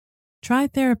Try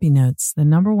Therapy Notes, the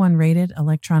 #1 rated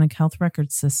electronic health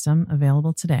record system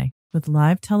available today. With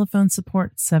live telephone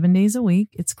support 7 days a week,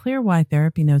 it's clear why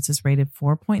Therapy Notes is rated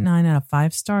 4.9 out of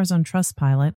 5 stars on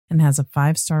Trustpilot and has a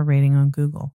 5-star rating on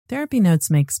Google. Therapy Notes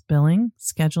makes billing,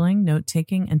 scheduling,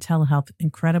 note-taking, and telehealth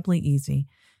incredibly easy.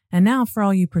 And now, for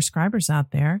all you prescribers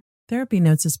out there, Therapy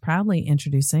Notes is proudly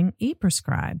introducing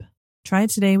ePrescribe. Try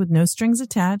it today with no strings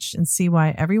attached and see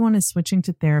why everyone is switching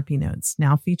to Therapy Notes,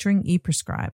 now featuring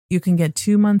ePrescribe. You can get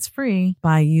 2 months free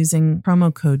by using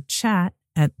promo code CHAT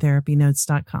at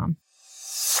therapynotes.com.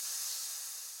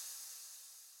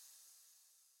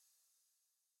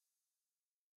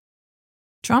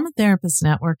 Trauma Therapist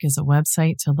Network is a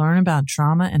website to learn about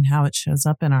trauma and how it shows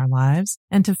up in our lives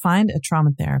and to find a trauma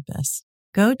therapist.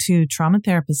 Go to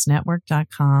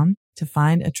traumatherapistnetwork.com to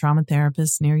find a trauma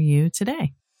therapist near you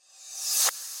today.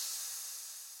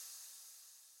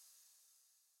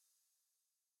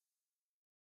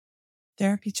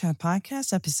 Therapy Chat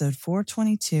Podcast, episode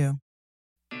 422.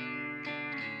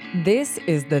 This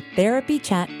is the Therapy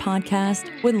Chat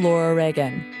Podcast with Laura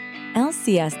Reagan,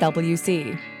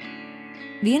 LCSWC.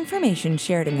 The information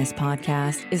shared in this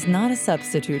podcast is not a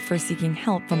substitute for seeking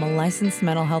help from a licensed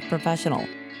mental health professional.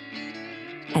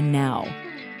 And now,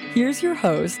 here's your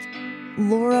host,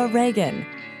 Laura Reagan,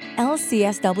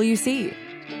 LCSWC.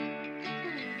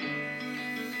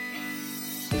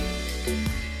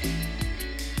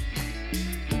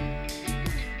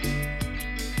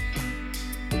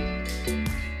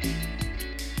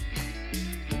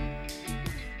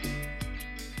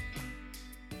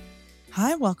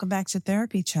 Hi, welcome back to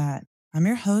Therapy Chat. I'm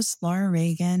your host, Laura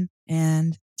Reagan,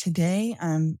 and today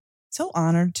I'm so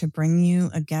honored to bring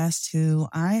you a guest who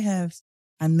I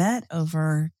met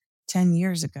over 10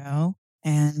 years ago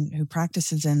and who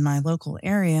practices in my local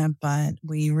area, but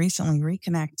we recently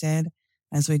reconnected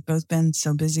as we'd both been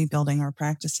so busy building our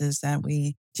practices that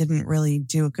we didn't really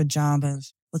do a good job of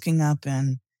looking up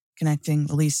and connecting,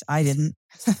 at least I didn't,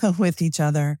 with each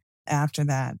other after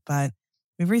that. But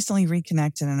we've recently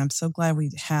reconnected, and I'm so glad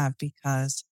we have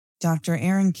because Dr.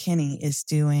 Erin Kinney is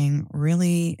doing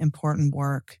really important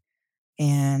work,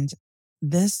 and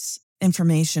this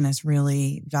information is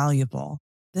really valuable.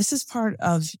 This is part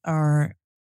of our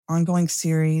ongoing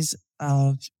series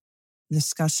of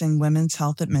discussing women's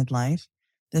health at midlife.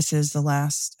 This is the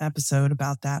last episode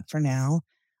about that for now,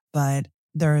 but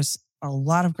there's a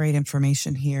lot of great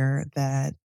information here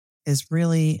that is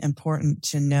really important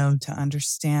to know to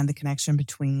understand the connection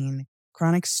between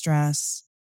chronic stress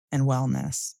and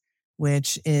wellness,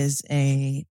 which is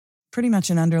pretty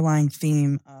much an underlying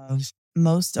theme of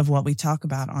most of what we talk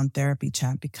about on Therapy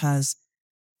Chat, because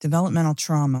developmental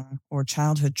trauma or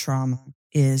childhood trauma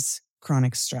is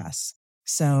chronic stress.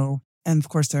 So, and of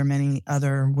course, there are many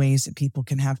other ways that people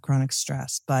can have chronic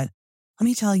stress, but let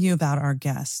me tell you about our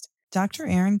guest. Dr.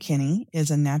 Erin Kinney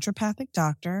is a naturopathic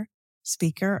doctor,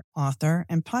 speaker, author,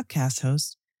 and podcast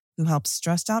host who helps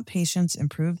stressed out patients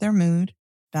improve their mood,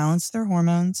 balance their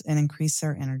hormones, and increase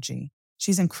their energy.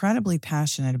 She's incredibly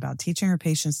passionate about teaching her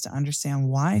patients to understand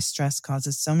why stress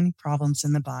causes so many problems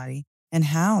in the body and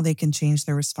how they can change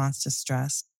their response to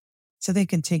stress so they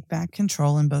can take back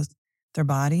control in both their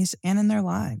bodies and in their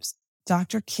lives.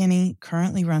 Dr. Kinney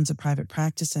currently runs a private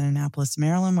practice in Annapolis,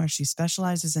 Maryland, where she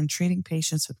specializes in treating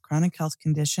patients with chronic health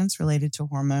conditions related to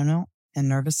hormonal and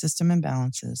nervous system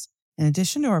imbalances. In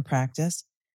addition to her practice,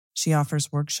 she offers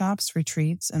workshops,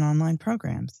 retreats, and online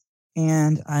programs.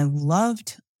 And I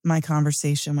loved my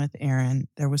conversation with Erin.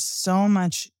 There was so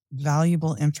much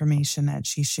valuable information that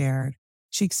she shared.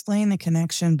 She explained the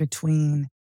connection between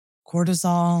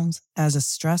cortisol as a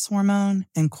stress hormone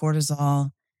and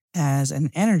cortisol as an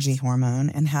energy hormone,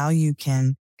 and how you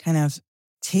can kind of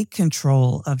take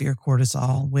control of your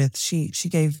cortisol she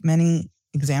gave many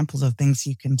examples of things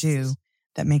you can do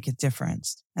that make a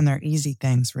difference. And they're easy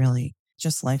things, really,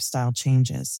 just lifestyle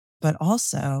changes. But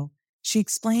also, she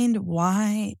explained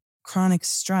why chronic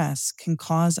stress can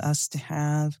cause us to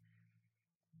have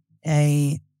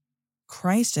a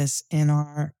crisis in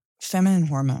our feminine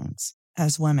hormones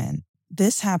as women.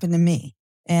 This happened to me,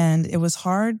 and it was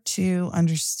hard to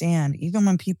understand, even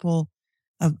when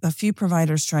a few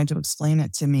providers tried to explain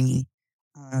it to me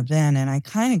then, and I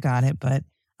kind of got it, but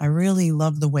I really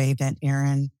love the way that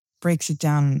Erin breaks it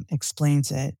down and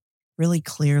explains it really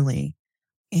clearly.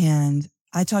 And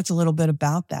I talked a little bit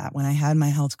about that when I had my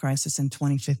health crisis in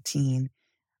 2015,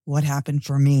 what happened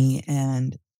for me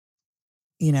and,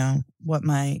 what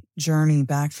my journey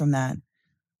back from that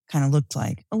kind of looked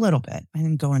like a little bit. I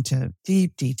didn't go into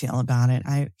deep detail about it.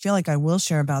 I feel like I will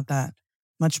share about that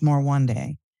much more one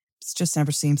day. It just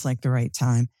never seems like the right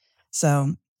time.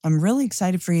 So I'm really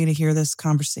excited for you to hear this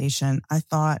conversation. I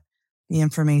thought the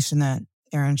information that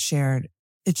Erin shared,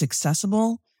 it's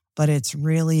accessible, but it's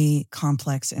really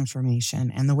complex information.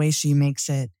 And the way she makes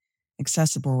it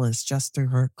accessible is just through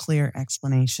her clear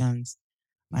explanations.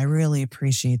 I really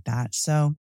appreciate that.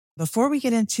 So before we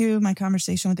get into my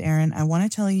conversation with Erin, I want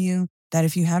to tell you that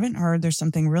if you haven't heard, there's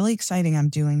something really exciting I'm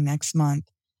doing next month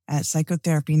at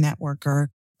Psychotherapy Networker,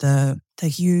 the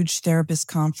huge therapist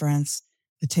conference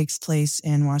that takes place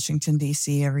in Washington,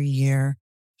 D.C. every year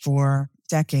for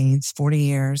decades, 40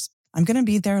 years. I'm going to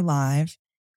be there live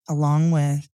along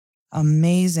with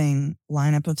amazing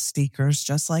lineup of speakers,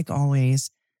 just like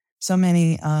always. So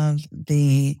many of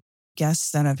the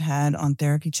guests that I've had on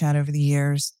Therapy Chat over the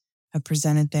years have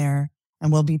presented there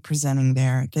and will be presenting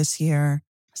there this year.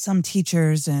 Some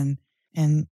teachers and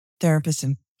therapists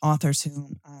and authors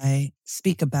whom I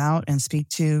speak about and speak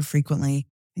to frequently,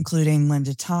 including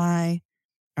Linda Ty,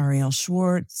 Ariel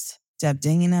Schwartz, Deb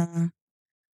Dana,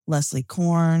 Leslie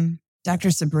Korn,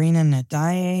 Dr. Sabrina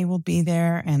Nadaye will be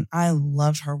there, and I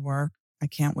love her work. I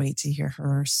can't wait to hear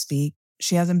her speak.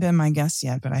 She hasn't been my guest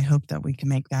yet, but I hope that we can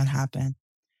make that happen.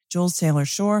 Jules Taylor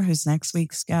Shore, who's next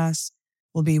week's guest,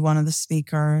 will be one of the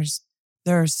speakers.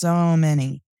 There are so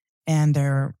many, and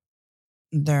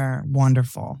they're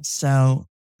wonderful. So,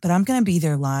 but I'm going to be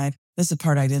there live. This is the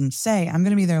part I didn't say. I'm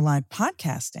going to be there live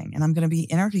podcasting, and I'm going to be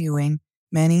interviewing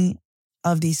many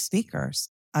of these speakers.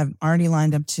 I've already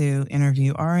lined up to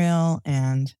interview Ariel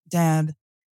and Deb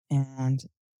and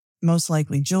most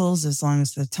likely Jules, as long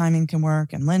as the timing can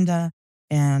work, and Linda.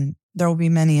 And there will be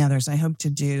many others. I hope to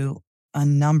do a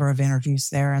number of interviews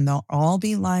there, and they'll all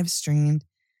be live streamed.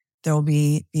 There will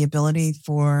be the ability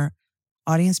for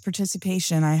audience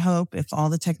participation, I hope, if all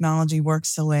the technology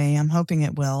works the way I'm hoping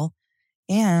it will.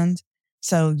 And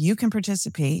so you can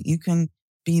participate. You can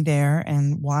be there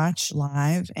and watch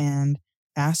live and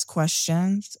ask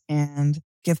questions and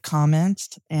give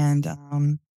comments. And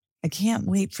I can't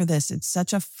wait for this. It's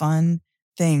such a fun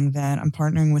thing that I'm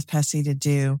partnering with Pessy to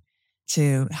do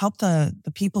to help the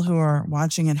people who are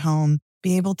watching at home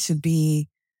be able to be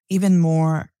even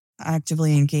more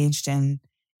actively engaged in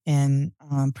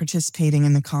participating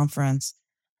in the conference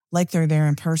like they're there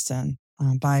in person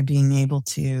by being able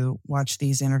to watch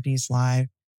these interviews live.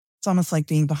 It's almost like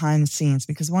being behind the scenes,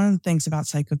 because one of the things about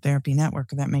Psychotherapy Network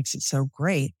that makes it so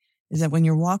great is that when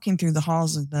you're walking through the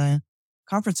halls of the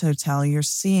conference hotel, you're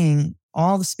seeing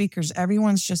all the speakers.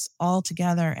 Everyone's just all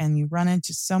together, and you run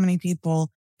into so many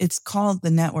people. It's called the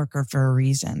networker for a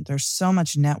reason. There's so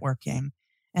much networking,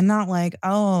 and not like,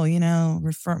 oh,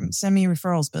 send me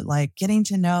referrals, but like getting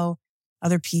to know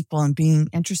other people and being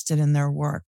interested in their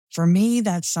work. For me,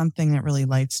 that's something that really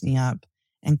lights me up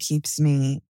and keeps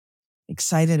me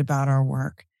excited about our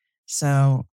work.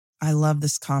 So I love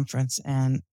this conference,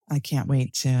 and I can't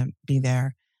wait to be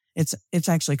there. It's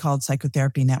actually called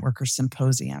Psychotherapy Networker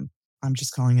Symposium. I'm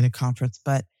just calling it a conference,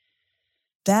 but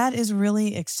that is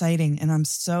really exciting. And I'm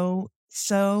so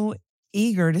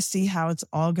eager to see how it's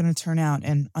all going to turn out.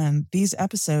 And these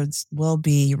episodes will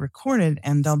be recorded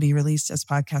and they'll be released as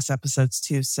podcast episodes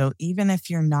too. So even if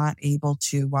you're not able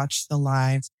to watch the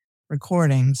live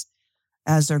recordings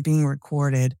as they're being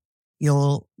recorded,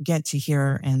 you'll get to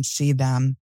hear and see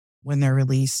them when they're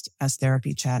released as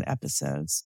Therapy Chat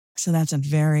episodes. So that's a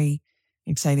very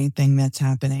exciting thing that's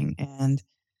happening. And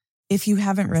if you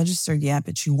haven't registered yet,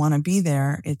 but you want to be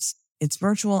there, it's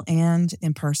virtual and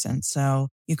in person. So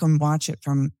you can watch it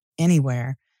from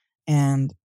anywhere.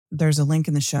 And there's a link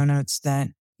in the show notes that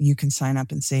you can sign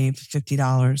up and save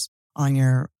 $50 on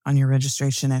your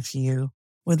registration if you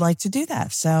would like to do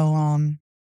that. So,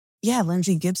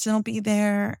 Lindsay Gibson will be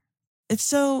there. It's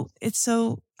so,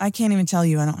 I can't even tell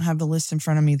you. I don't have the list in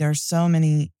front of me. There are so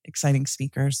many exciting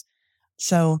speakers.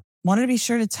 So wanted to be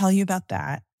sure to tell you about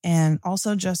that. And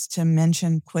also just to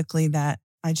mention quickly that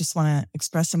I just want to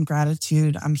express some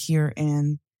gratitude. I'm here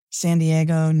in San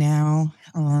Diego now.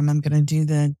 I'm going to do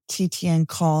the TTN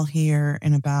call here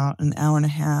in about an hour and a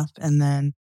half. And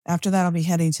then after that, I'll be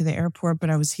heading to the airport.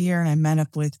 But I was here and I met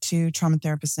up with 2 Trauma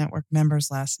Therapist Network members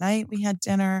last night. We had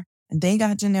dinner and they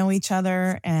got to know each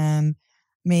other and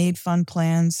made fun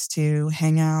plans to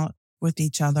hang out with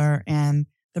each other. And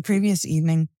the previous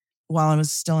evening, while I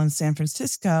was still in San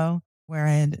Francisco, where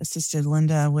I had assisted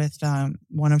Linda with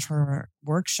one of her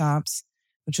workshops,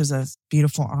 which was a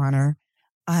beautiful honor,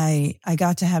 I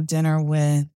got to have dinner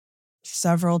with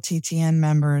several TTN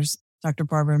members, Dr.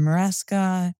 Barbara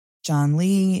Maresca, John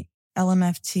Lee,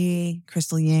 LMFT,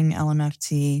 Crystal Ying,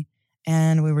 LMFT,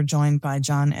 and we were joined by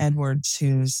John Edwards,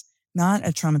 who's not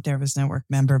a Trauma Therapist Network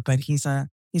member, but he's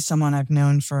someone I've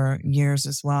known for years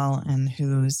as well, and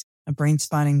who's a brain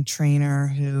spotting trainer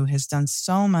who has done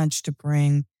so much to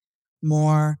bring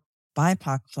more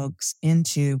BIPOC folks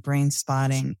into brain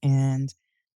spotting. And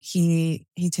he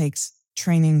takes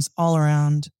trainings all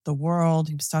around the world.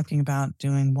 He was talking about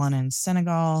doing one in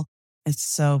Senegal. It's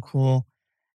so cool.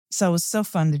 So it was so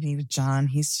fun to be with John.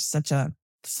 He's just such a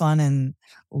fun and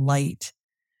light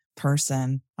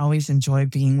person. I always enjoy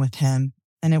being with him.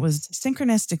 And it was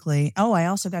synchronistically. Oh, I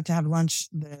also got to have lunch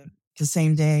the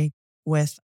same day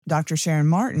with Dr. Sharon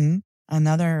Martin,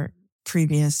 another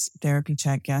previous Therapy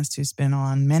Chat guest who's been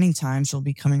on many times. She'll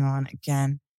be coming on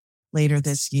again later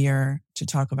this year to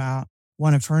talk about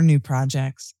one of her new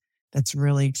projects. That's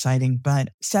really exciting. But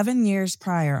 7 years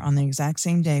prior, on the exact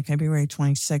same day, February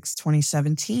 26,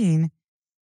 2017,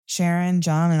 Sharon,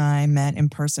 John, and I met in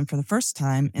person for the first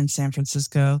time in San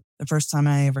Francisco, the first time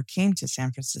I ever came to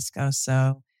San Francisco.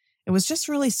 So it was just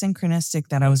really synchronistic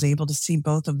that I was able to see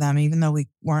both of them, even though we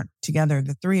weren't together,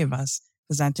 the three of us,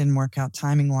 because that didn't work out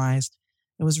timing-wise.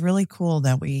 It was really cool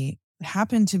that we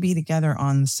happened to be together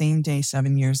on the same day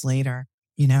 7 years later.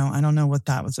 You know, I don't know what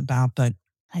that was about, but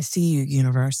I see you,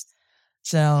 universe.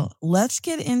 So let's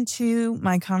get into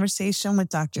my conversation with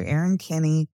Dr. Erin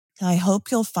Kinney. I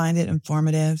hope you'll find it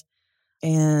informative.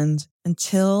 And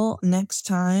until next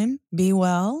time, be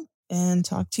well and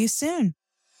talk to you soon.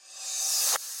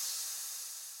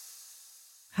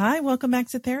 Hi, welcome back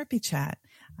to Therapy Chat.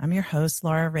 I'm your host,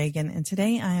 Laura Reagan, and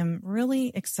today I am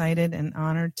really excited and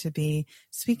honored to be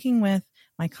speaking with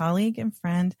my colleague and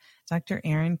friend, Dr.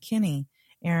 Erin Kinney.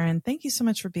 Erin, thank you so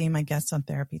much for being my guest on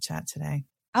Therapy Chat today.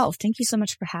 Oh, thank you so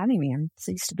much for having me. I'm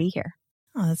pleased to be here.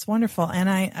 Oh, that's wonderful. And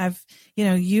I've,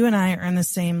 you and I are in the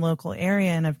same local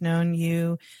area, and I've known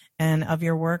you and of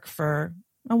your work for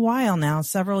a while now,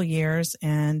 several years.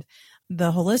 And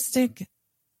the holistic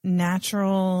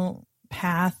natural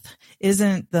path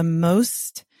isn't the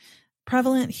most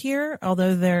prevalent here,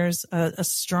 although there's a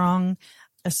strong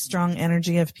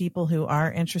energy of people who are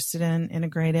interested in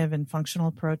integrative and functional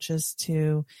approaches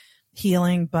to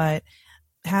healing. But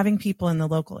having people in the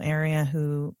local area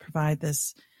who provide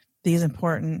these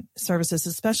important services,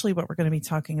 especially what we're going to be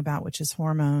talking about, which is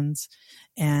hormones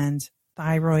and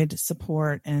thyroid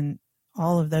support and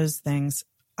all of those things.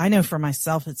 I know for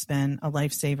myself, it's been a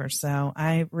lifesaver. So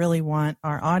I really want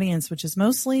our audience, which is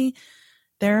mostly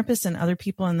therapists and other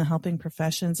people in the helping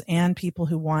professions and people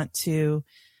who want to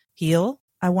heal.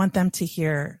 I want them to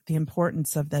hear the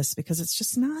importance of this because it's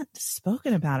just not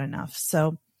spoken about enough.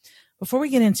 So before we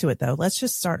get into it, though, let's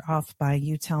just start off by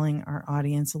you telling our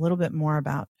audience a little bit more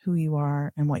about who you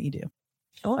are and what you do.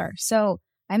 Sure. So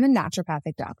I'm a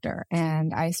naturopathic doctor,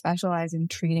 and I specialize in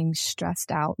treating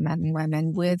stressed out men and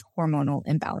women with hormonal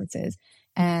imbalances.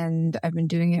 And I've been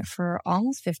doing it for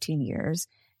almost 15 years.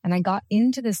 And I got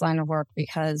into this line of work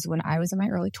because when I was in my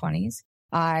early 20s,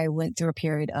 I went through a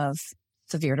period of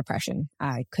severe depression.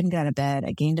 I couldn't get out of bed.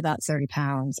 I gained about 30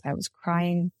 pounds. I was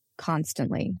crying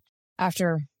constantly.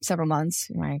 After several months,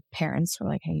 my parents were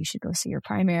like, hey, you should go see your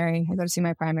primary. I go to see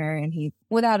my primary, and he,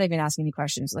 without even asking any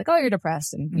questions, like, oh, you're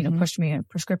depressed, and, pushed me a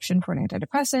prescription for an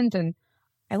antidepressant. And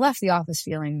I left the office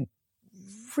feeling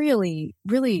really,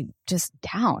 really just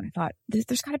down. I thought,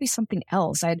 there's got to be something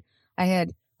else. I had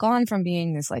gone from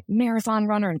being this like marathon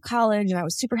runner in college, and I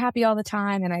was super happy all the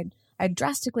time. And I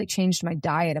drastically changed my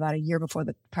diet about a year before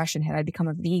the depression hit. I'd become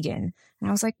a vegan. And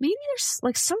I was like, maybe there's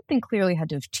like something clearly had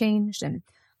to have changed. And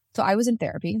so I was in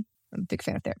therapy. I'm a big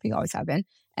fan of therapy, always have been.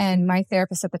 And my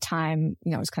therapist at the time,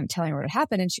 was kind of telling her what had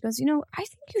happened. And she goes, I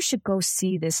think you should go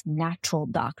see this natural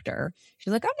doctor.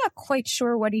 She's like, I'm not quite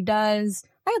sure what he does.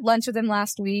 I had lunch with him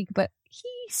last week, but he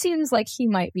seems like he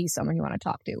might be someone you want to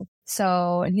talk to.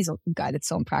 So, and he's a guy that's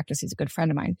still in practice. He's a good friend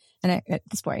of mine. And at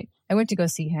this point, I went to go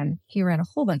see him. He ran a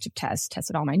whole bunch of tests,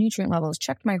 tested all my nutrient levels,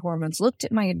 checked my hormones, looked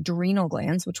at my adrenal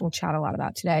glands, which we'll chat a lot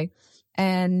about today.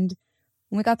 And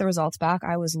when we got the results back,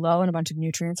 I was low in a bunch of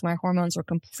nutrients. My hormones were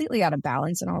completely out of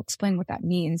balance, and I'll explain what that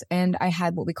means. And I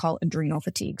had what we call adrenal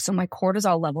fatigue. So my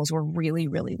cortisol levels were really,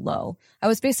 really low. I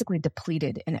was basically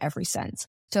depleted in every sense.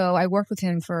 So I worked with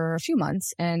him for a few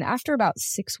months, and after about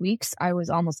 6 weeks, I was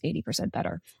almost 80%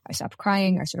 better. I stopped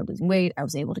crying. I started losing weight. I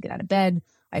was able to get out of bed.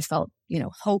 I felt,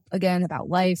 hope again about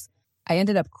life. I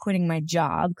ended up quitting my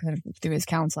job kind of through his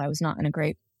counsel. I was not in a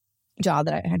great job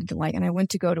that I had to like, and I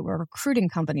went to go to a recruiting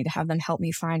company to have them help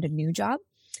me find a new job.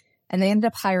 And they ended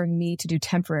up hiring me to do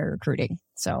temporary recruiting.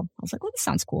 So I was like, well, this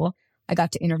sounds cool. I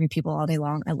got to interview people all day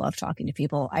long. I love talking to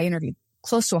people. I interviewed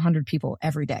close to 100 people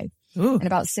every day. Ooh. And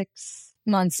about 6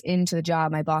 months into the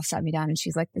job, my boss sat me down and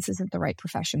she's like, this isn't the right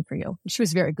profession for you. And she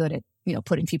was very good at,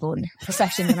 putting people in their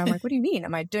profession. And I'm like, what do you mean?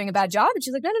 Am I doing a bad job? And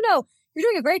she's like, no, you're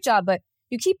doing a great job, but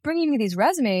you keep bringing me these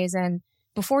resumes and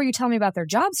before you tell me about their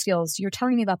job skills, you're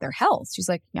telling me about their health. She's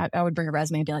like, I would bring a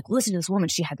resume and be like, listen to this woman.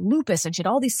 She had lupus and she had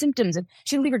all these symptoms and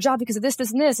she had to leave her job because of this,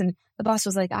 this, and this. And the boss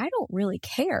was like, I don't really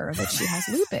care that she has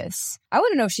lupus. I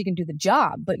want to know if she can do the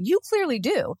job, but you clearly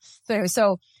do. So anyway,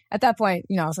 so at that point,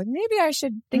 I was like, maybe I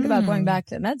should think about going back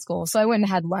to med school. So I went and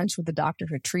had lunch with the doctor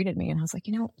who treated me. And I was like,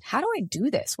 how do I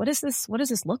do this? What is this? What does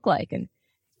this look like? And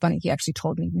funny, he actually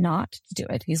told me not to do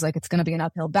it. He's like, it's going to be an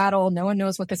uphill battle. No one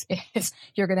knows what this is.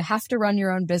 You're going to have to run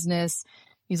your own business.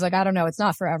 He's like, I don't know. It's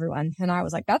not for everyone. And I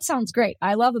was like, that sounds great.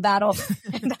 I love a battle.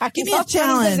 And Give me a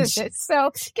challenge.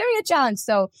 So give me a challenge.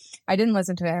 So I didn't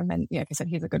listen to him. And like I said,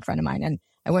 he's a good friend of mine. And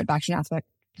I went back to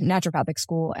naturopathic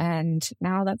school. And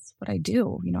now that's what I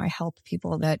do. I help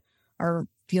people that are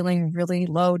feeling really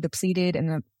low, depleted,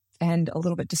 and a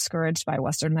little bit discouraged by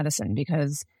Western medicine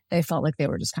because they felt like they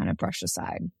were just kind of brushed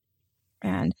aside.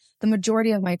 And the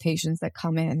majority of my patients that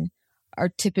come in are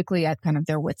typically at kind of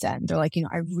their wit's end. They're like,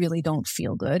 I really don't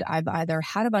feel good. I've either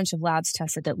had a bunch of labs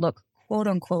tested that look quote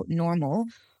unquote normal,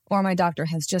 or my doctor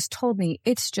has just told me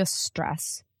it's just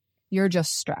stress. You're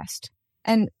just stressed.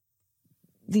 And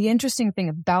the interesting thing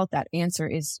about that answer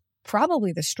is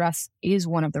probably the stress is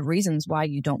one of the reasons why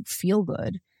you don't feel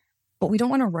good, but we don't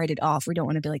want to write it off. We don't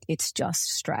want to be like, it's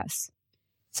just stress.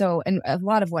 So, and a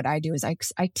lot of what I do is I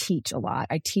teach a lot.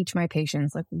 I teach my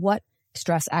patients like what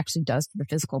stress actually does to the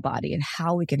physical body and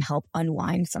how we can help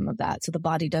unwind some of that. So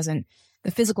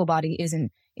the physical body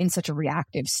isn't in such a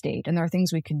reactive state. And there are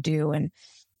things we can do. And,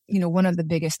 one of the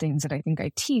biggest things that I think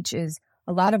I teach is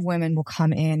a lot of women will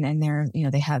come in and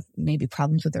they have maybe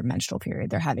problems with their menstrual period.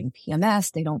 They're having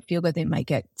PMS. They don't feel good. They might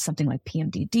get something like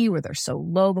PMDD where they're so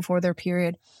low before their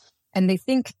period. And they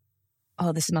think,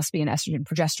 oh, this must be an estrogen,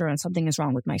 progesterone. Something is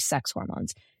wrong with my sex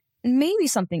hormones. And maybe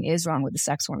something is wrong with the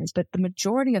sex hormones, but the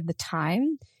majority of the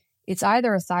time, it's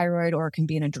either a thyroid or it can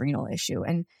be an adrenal issue.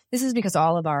 And this is because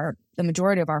the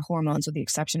majority of our hormones, with the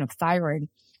exception of thyroid,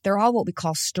 they're all what we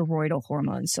call steroidal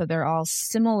hormones. So they're all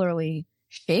similarly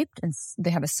shaped and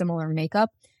they have a similar makeup.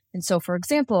 And so, for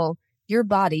example, your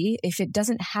body, if it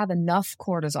doesn't have enough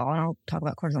cortisol, and I'll talk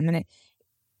about cortisol in a minute,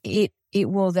 it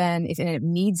will then, if it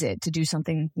needs it to do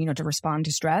something, to respond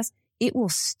to stress, it will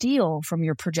steal from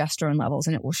your progesterone levels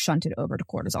and it will shunt it over to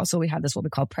cortisol. So we have this, what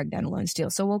we call pregnenolone steal.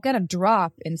 So we'll get a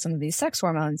drop in some of these sex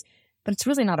hormones, but it's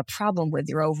really not a problem with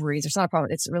your ovaries. It's not a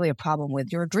problem. It's really a problem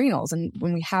with your adrenals. And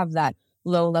when we have that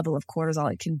low level of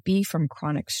cortisol, it can be from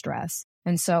chronic stress.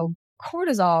 And so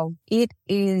cortisol,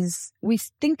 we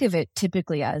think of it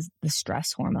typically as the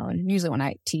stress hormone. Usually when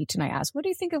I teach and I ask, what do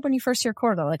you think of when you first hear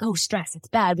cortisol? Like, oh, stress, it's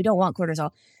bad. We don't want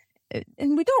cortisol.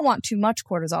 And we don't want too much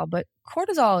cortisol, but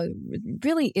cortisol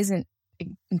really isn't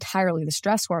entirely the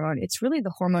stress hormone. It's really the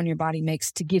hormone your body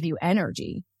makes to give you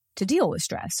energy to deal with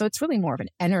stress. So it's really more of an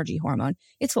energy hormone.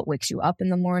 It's what wakes you up in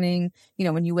the morning.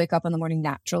 When you wake up in the morning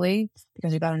naturally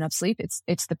because you got enough sleep,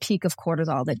 it's the peak of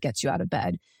cortisol that gets you out of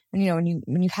bed. And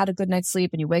when you've had a good night's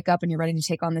sleep and you wake up and you're ready to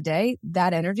take on the day,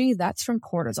 that energy, that's from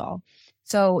cortisol.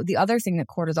 So the other thing that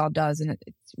cortisol does, and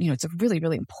it's a really,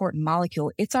 really important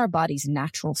molecule, it's our body's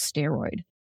natural steroid.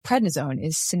 Prednisone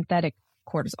is synthetic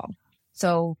cortisol.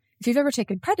 So if you've ever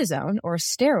taken prednisone or a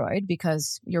steroid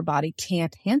because your body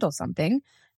can't handle something,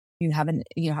 you have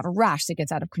a rash that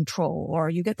gets out of control, or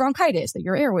you get bronchitis that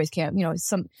your airways can't,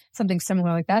 something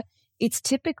similar like that. It's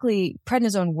typically,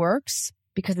 prednisone works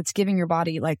because it's giving your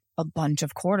body like a bunch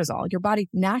of cortisol. Your body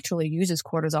naturally uses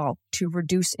cortisol to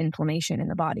reduce inflammation in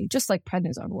the body, just like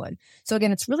prednisone would. So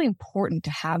again, it's really important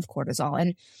to have cortisol.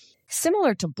 And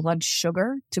similar to blood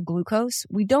sugar, to glucose,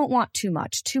 we don't want too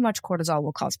much. Too much cortisol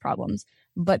will cause problems,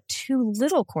 but too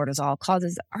little cortisol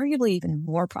causes arguably even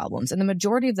more problems. And the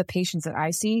majority of the patients that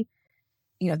I see,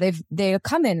 they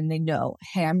come in and they know,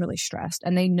 hey, I'm really stressed.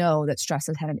 And they know that stress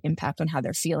has had an impact on how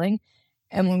they're feeling.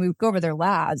 And when we go over their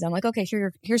labs, I'm like, okay,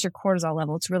 here's your cortisol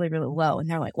level. It's really, really low. And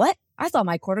they're like, what? I thought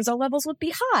my cortisol levels would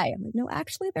be high. I'm like, no,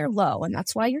 actually they're low. And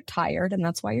that's why you're tired. And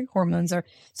that's why your hormones are.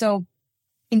 So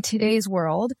in today's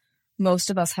world, most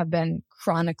of us have been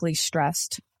chronically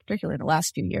stressed, particularly in the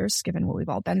last few years, given what we've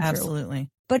all been through. Absolutely.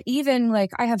 But even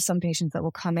like I have some patients that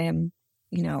will come in,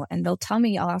 and they'll tell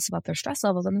me, I'll ask about their stress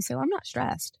levels. And they'll say, well, I'm not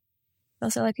stressed. They'll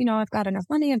say like, I've got enough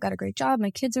money. I've got a great job.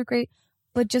 My kids are great.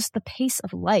 But just the pace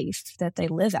of life that they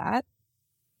live at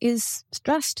is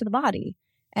stress to the body.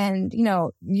 And,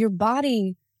 your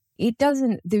body,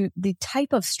 the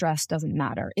type of stress doesn't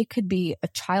matter. It could be a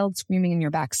child screaming in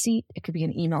your back seat. It could be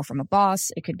an email from a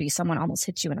boss. It could be someone almost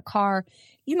hit you in a car.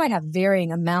 You might have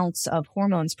varying amounts of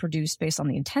hormones produced based on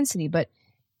the intensity, but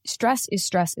stress is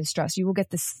stress is stress. You will get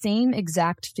the same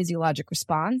exact physiologic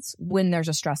response when there's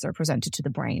a stressor presented to the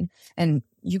brain. And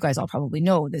you guys all probably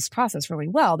know this process really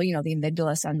well, but the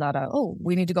amygdala sends out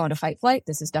we need to go into fight flight.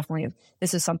 This is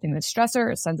something that's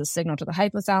stressor. It sends a signal to the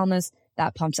hypothalamus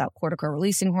that pumps out cortical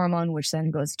releasing hormone, which then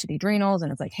goes to the adrenals.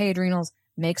 And it's like, hey, adrenals,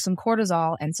 make some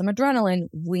cortisol and some adrenaline.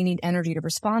 We need energy to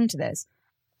respond to this.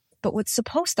 But what's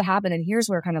supposed to happen, and here's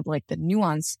where kind of like the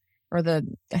nuance or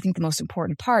I think the most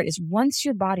important part is, once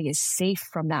your body is safe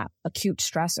from that acute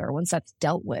stressor, once that's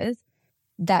dealt with,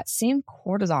 that same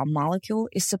cortisol molecule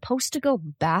is supposed to go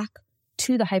back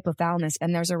to the hypothalamus,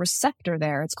 and there's a receptor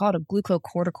there. It's called a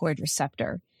glucocorticoid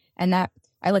receptor. And that,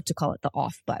 I like to call it the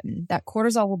off button. That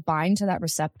cortisol will bind to that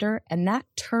receptor, and that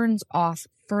turns off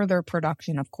further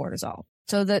production of cortisol.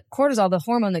 So the cortisol, the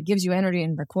hormone that gives you energy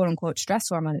and the quote unquote stress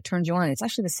hormone that turns you on, it's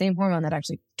actually the same hormone that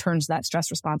actually turns that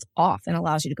stress response off and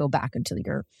allows you to go back into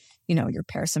your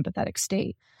parasympathetic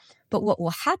state. But what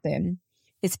will happen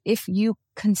is if you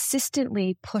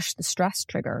consistently push the stress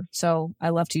trigger. So I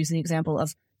love to use the example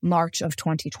of March of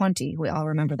 2020. We all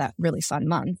remember that really fun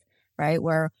month, right?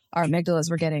 Where our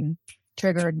amygdalas were getting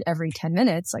triggered every 10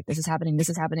 minutes. Like, this is happening, this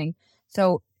is happening.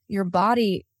 So your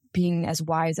body, being as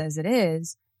wise as it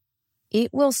is,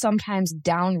 it will sometimes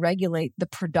downregulate the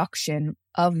production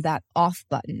of that off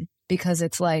button, because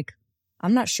it's like,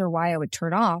 I'm not sure why I would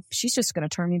turn off. She's just going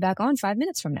to turn me back on 5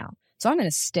 minutes from now. So I'm going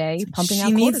to stay pumping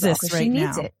out cortisol because she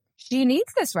needs it. She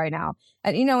needs this right now.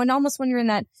 And, and almost when you're in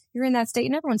that state,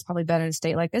 and everyone's probably been in a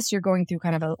state like this, you're going through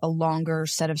kind of a longer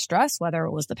set of stress, whether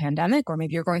it was the pandemic, or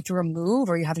maybe you're going through a move,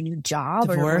 or you have a new job,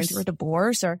 or you're going through a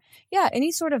divorce, or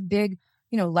any sort of big,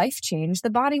 life change. The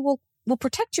body will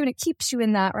protect you, and it keeps you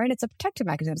in that, right? It's a protective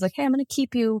mechanism. It's like, hey, I'm going to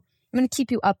keep you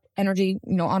up, energy,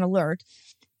 on alert.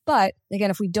 But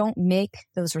again, if we don't make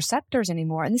those receptors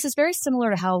anymore, and this is very similar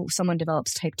to how someone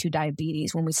develops type 2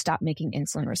 diabetes, when we stop making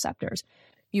insulin receptors,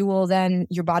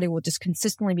 your body will just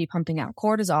consistently be pumping out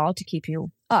cortisol to keep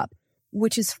you up,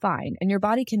 which is fine. And your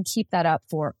body can keep that up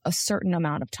for a certain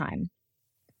amount of time.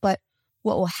 But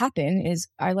what will happen is,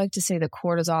 I like to say that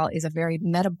cortisol is a very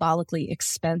metabolically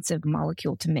expensive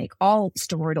molecule to make. All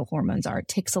steroidal hormones are. It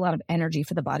takes a lot of energy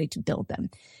for the body to build them.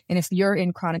 And if you're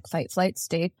in chronic fight-flight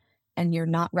state and you're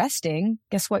not resting,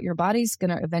 guess what? Your body's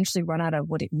going to eventually run out of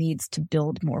what it needs to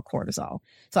build more cortisol.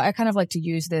 So I kind of like to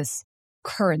use this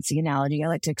currency analogy. I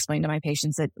like to explain to my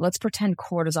patients that let's pretend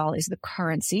cortisol is the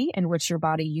currency in which your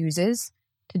body uses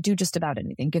to do just about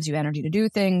anything. It gives you energy to do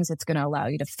things. It's going to allow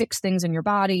you to fix things in your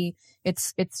body.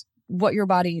 It's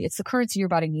the currency your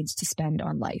body needs to spend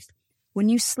on life. When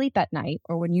you sleep at night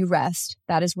or when you rest,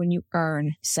 that is when you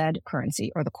earn said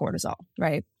currency, or the cortisol,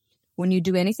 right? When you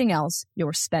do anything else,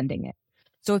 you're spending it.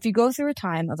 So if you go through a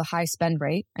time of a high spend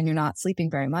rate and you're not sleeping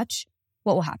very much,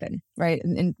 what will happen, right?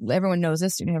 And everyone knows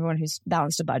this, everyone who's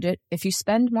balanced a budget, if you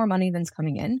spend more money than's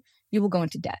coming in, you will go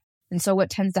into debt. And so what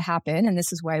tends to happen, and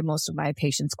this is why most of my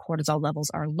patients' cortisol levels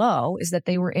are low, is that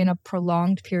they were in a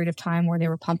prolonged period of time where they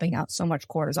were pumping out so much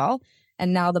cortisol.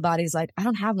 And now the body's like, I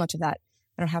don't have much of that.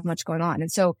 I don't have much going on.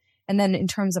 And then in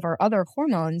terms of our other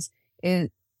hormones,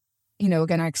 again,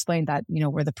 I explained that,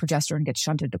 where the progesterone gets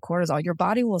shunted to cortisol, your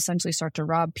body will essentially start to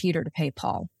rob Peter to pay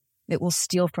Paul. It will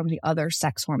steal from the other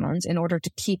sex hormones in order to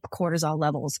keep cortisol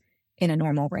levels in a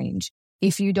normal range.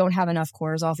 If you don't have enough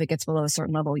cortisol, if it gets below a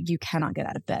certain level, you cannot get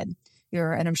out of bed.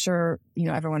 And I'm sure,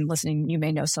 everyone listening, you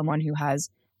may know someone who has,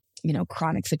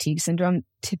 chronic fatigue syndrome.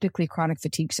 Typically, chronic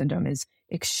fatigue syndrome is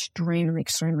extremely,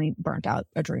 extremely burnt out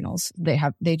adrenals. They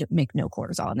make no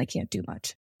cortisol and they can't do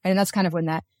much. And that's kind of when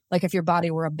that, like if your body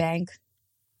were a bank,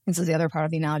 this is the other part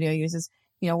of the analogy I use is,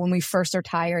 when we first are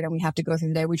tired and we have to go through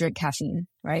the day, we drink caffeine,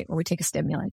 right? Or we take a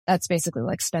stimulant. That's basically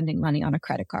like spending money on a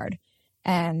credit card.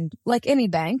 And like any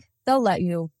bank, they'll let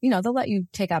you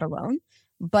take out a loan,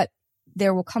 but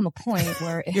there will come a point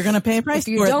where you're going to pay a price if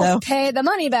you for it, don't though. Pay the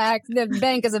money back, the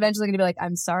bank is eventually going to be like,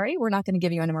 I'm sorry, we're not going to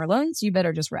give you any more loans. You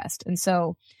better just rest. And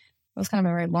so it was kind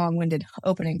of a very long-winded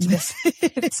opening to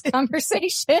this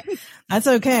conversation. That's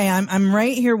okay. I'm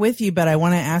right here with you, but I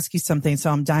want to ask you something.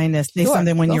 So I'm dying to say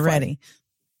something when you're ready.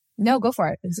 No, go for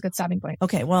it. It's a good stopping point.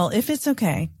 Okay. Well, if it's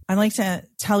okay, I'd like to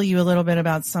tell you a little bit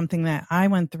about something that I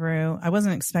went through. I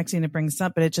wasn't expecting to bring this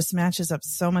up, but it just matches up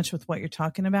so much with what you're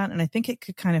talking about. And I think it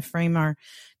could kind of frame our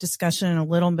discussion a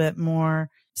little bit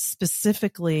more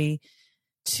specifically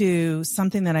to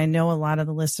something that I know a lot of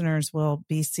the listeners will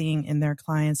be seeing in their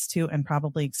clients too, and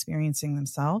probably experiencing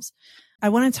themselves. I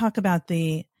want to talk about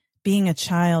being a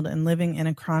child and living in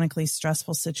a chronically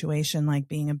stressful situation, like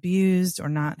being abused or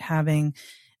not having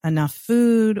enough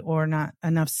food or not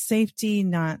enough safety,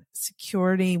 not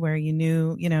security, where you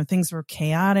knew, things were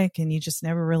chaotic and you just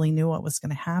never really knew what was going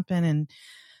to happen. And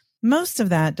most of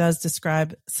that does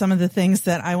describe some of the things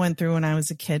that I went through when I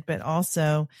was a kid, but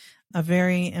also a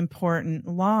very important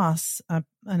loss,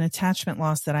 an attachment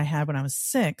loss that I had when I was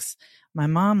 6. My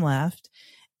mom left.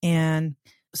 And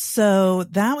so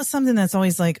that was something that's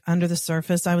always like under the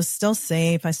surface. I was still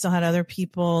safe. I still had other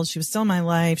people. She was still in my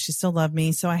life. She still loved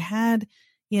me. So I had,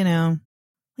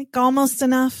 like almost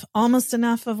enough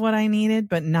of what I needed,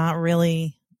 but not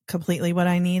really completely what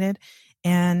I needed.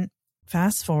 And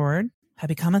fast forward, I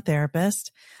become a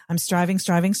therapist. I'm striving,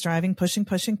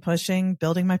 pushing,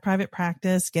 building my private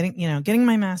practice, getting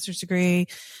my master's degree,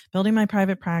 building my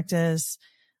private practice,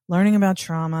 learning about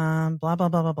trauma, blah, blah,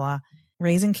 blah, blah, blah,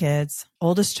 raising kids.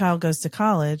 Oldest child goes to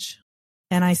college.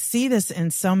 And I see this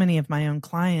in so many of my own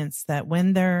clients that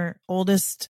when their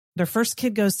first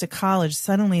kid goes to college,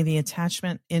 suddenly the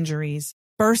attachment injuries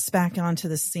burst back onto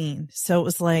the scene. So it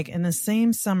was like in the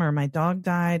same summer, my dog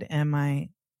died and my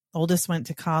oldest went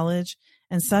to college,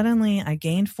 and suddenly I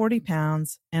gained 40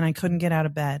 pounds and I couldn't get out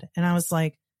of bed. And I was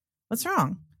like, what's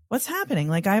wrong? What's happening?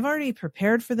 Like, I've already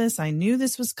prepared for this. I knew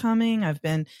this was coming. I've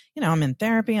been, I'm in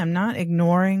therapy. I'm not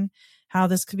ignoring how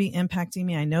this could be impacting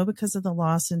me. I know because of the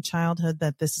loss in childhood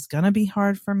that this is going to be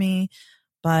hard for me.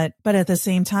 But at the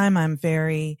same time, I'm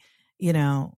very,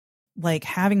 like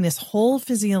having this whole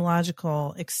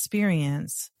physiological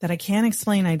experience that I can't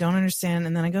explain. I don't understand.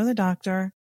 And then I go to the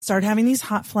doctor, start having these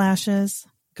hot flashes,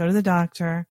 go to the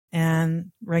doctor,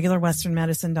 and regular Western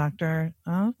medicine doctor.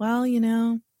 Oh, well, you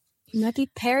might be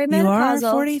perimenopausal. You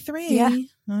are 43. Yeah.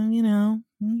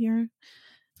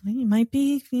 You might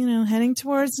be, heading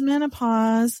towards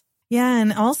menopause. Yeah.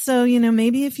 And also,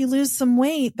 maybe if you lose some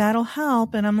weight, that'll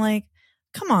help. And I'm like,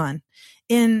 come on.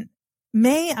 In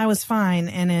May, I was fine.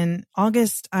 And in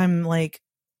August, I'm like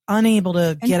unable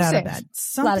to get out of bed.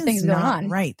 Something's a lot of things going not on.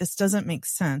 Right. This doesn't make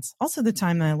sense. Also the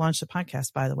time that I launched the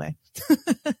podcast, by the way.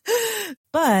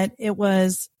 But it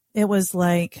was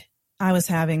like I was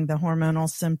having the hormonal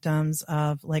symptoms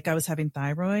of, like, I was having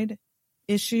thyroid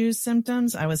issues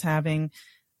symptoms. I was having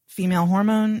female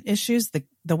hormone issues,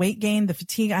 the weight gain, the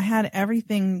fatigue. I had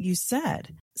everything you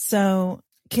said. So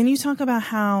can you talk about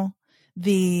how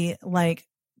the like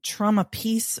trauma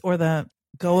piece or the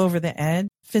go over the edge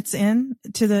fits in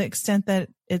to the extent that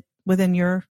it within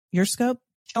your scope?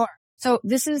 Sure. So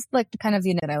this is like the kind of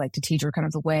the that I like to teach, or kind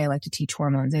of the way I like to teach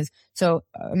hormones is, so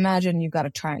imagine you've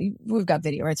got we've got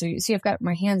video, right? So you see, I've got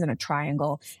my hands in a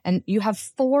triangle, and you have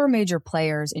 4 major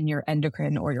players in your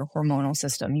endocrine or your hormonal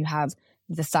system. You have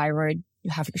the thyroid,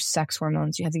 you have your sex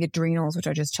hormones, you have the adrenals, which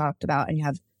I just talked about, and you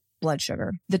have blood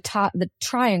sugar. The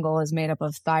triangle is made up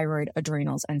of thyroid,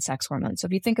 adrenals, and sex hormones. So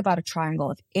if you think about a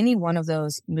triangle, if any one of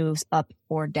those moves up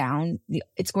or down,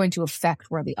 it's going to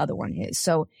affect where the other one is.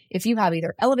 So if you have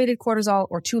either elevated cortisol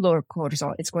or too low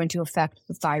cortisol, it's going to affect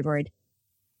the thyroid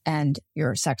and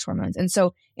your sex hormones. And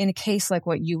so in a case like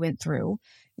what you went through,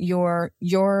 your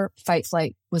fight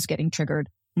flight was getting triggered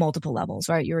multiple levels,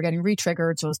 right? You were getting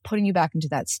re-triggered. So it was putting you back into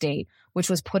that state, which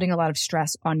was putting a lot of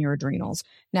stress on your adrenals.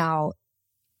 Now,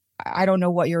 I don't know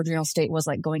what your adrenal state was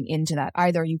like going into that.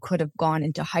 Either you could have gone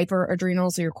into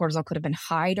hyperadrenal, so your cortisol could have been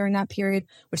high during that period,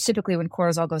 which typically when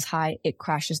cortisol goes high, it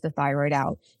crashes the thyroid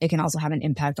out. It can also have an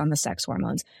impact on the sex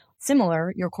hormones.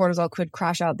 Similar, your cortisol could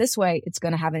crash out this way. It's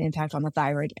going to have an impact on the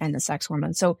thyroid and the sex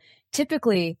hormones. So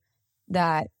typically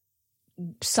that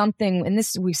something, and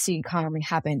this we see commonly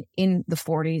happen in the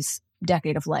 40s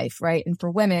decade of life, right? And for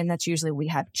women, that's usually we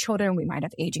have children, we might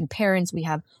have aging parents, we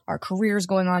have our careers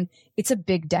going on. It's a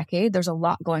big decade. There's a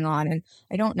lot going on. And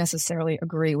I don't necessarily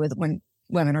agree with when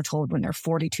women are told when they're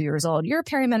 42 years old, you're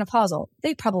perimenopausal.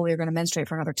 They probably are going to menstruate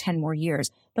for another 10 more years.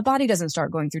 The body doesn't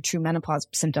start going through true menopause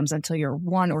symptoms until you're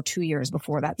 1 or 2 years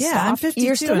before that. Yeah, I'm 52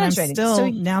 you're still and menstruating. I'm still, so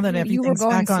now that everything's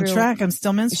back on track, I'm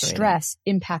still menstruating. Stress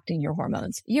impacting your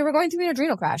hormones. You were going through an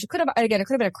adrenal crash. It could have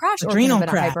been a crash adrenal or it could have been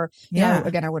a hyper. Yeah.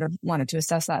 Again, I would have wanted to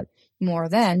assess that more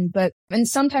then. And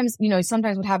sometimes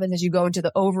what happens is you go into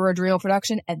the over adrenal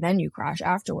production and then you crash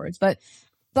afterwards. But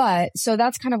so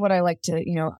that's kind of what I like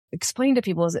to, explain to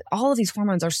people is that all of these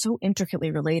hormones are so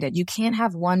intricately related. You can't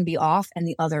have one be off and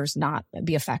the others not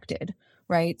be affected,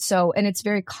 right? So, and it's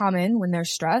very common when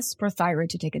there's stress for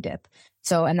thyroid to take a dip.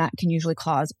 So, and that can usually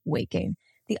cause weight gain.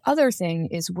 The other thing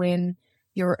is when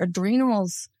your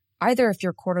adrenals, either if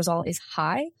your cortisol is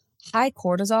high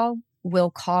cortisol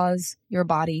will cause your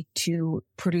body to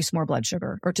produce more blood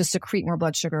sugar or to secrete more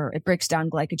blood sugar. It breaks down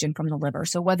glycogen from the liver.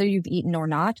 So whether you've eaten or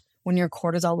not, when your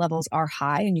cortisol levels are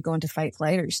high and you go into fight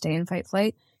flight or you stay in fight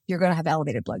flight, you're going to have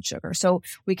elevated blood sugar. So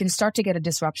we can start to get a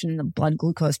disruption in the blood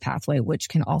glucose pathway, which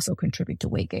can also contribute to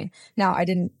weight gain. Now, I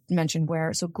didn't mention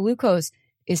where. So glucose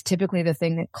is typically the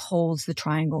thing that holds the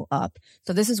triangle up.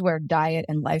 So this is where diet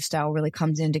and lifestyle really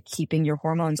comes into keeping your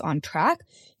hormones on track,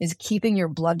 is keeping your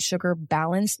blood sugar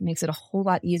balanced, makes it a whole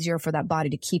lot easier for that body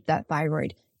to keep that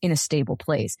thyroid in a stable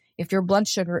place. If your blood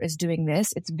sugar is doing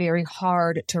this, it's very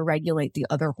hard to regulate the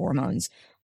other hormones.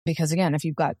 Because again, if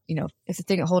you've got, if the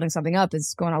thing holding something up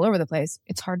is going all over the place,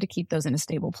 it's hard to keep those in a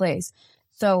stable place.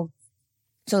 So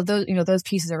those, those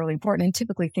pieces are really important. And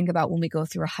typically think about when we go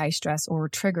through a high stress or we're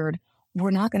triggered, we're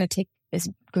not going to take as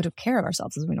good of care of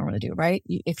ourselves as we normally do, right?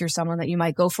 If you're someone that you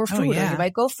might go for food or you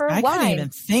might go for wine. I couldn't even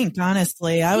think,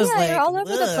 honestly. I was like, you're all over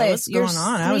the place. What's going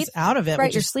on? I was out of it.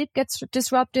 Right. Your sleep gets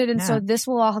disrupted. And so this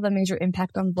will all have a major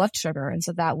impact on blood sugar. And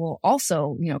so that will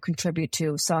also, contribute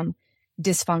to some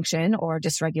dysfunction or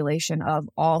dysregulation of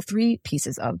all three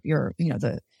pieces of your,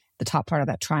 the top part of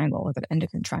that triangle or the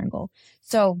endocrine triangle.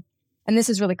 So, and this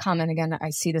is really common. Again, I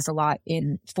see this a lot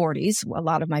in 40s. A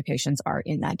lot of my patients are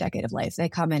in that decade of life. They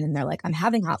come in and they're like, I'm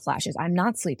having hot flashes. I'm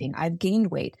not sleeping. I've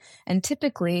gained weight. And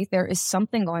typically there is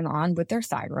something going on with their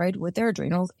thyroid, with their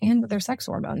adrenals, and with their sex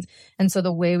hormones. And so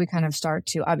the way we kind of start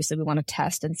to, obviously we want to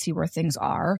test and see where things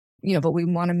are, but we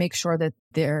want to make sure that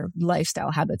their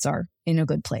lifestyle habits are in a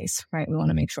good place, right? We want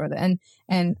to make sure that,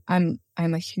 and I'm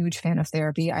a huge fan of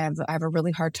therapy. I have a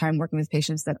really hard time working with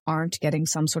patients that aren't getting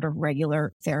some sort of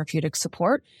regular therapeutic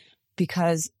support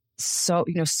because so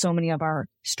many of our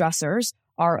stressors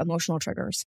are emotional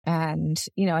triggers and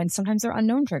sometimes they're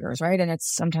unknown triggers, right? And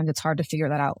sometimes it's hard to figure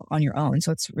that out on your own.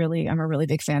 So I'm a really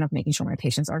big fan of making sure my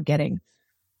patients are getting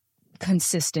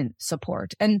consistent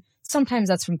support. And sometimes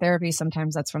that's from therapy.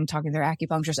 Sometimes that's from talking to their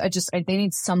acupuncturist. They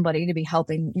need somebody to be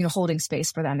helping, holding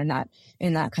space for them in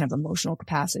that kind of emotional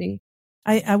capacity.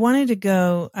 I wanted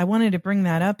to bring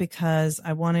that up because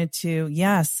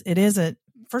yes,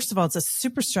 first of all, it's a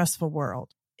super stressful world.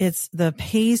 It's the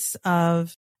pace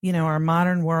of, our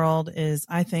modern world is,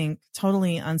 I think,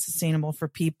 totally unsustainable for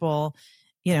people.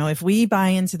 If we buy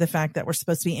into the fact that we're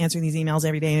supposed to be answering these emails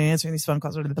every day and answering these phone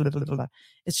calls,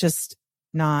 it's just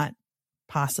not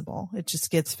possible. It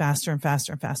just gets faster and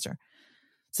faster and faster.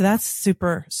 So that's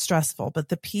super stressful. But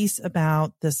the piece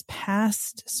about this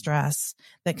past stress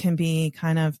that can be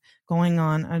kind of going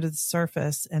on under the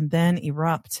surface and then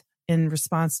erupt in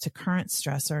response to current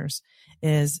stressors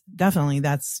is definitely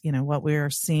that's, what we're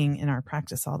seeing in our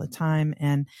practice all the time.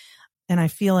 And I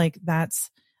feel like that's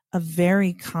a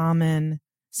very common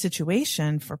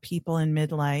situation for people in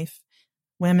midlife,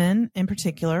 women in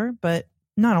particular, but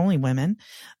not only women.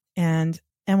 And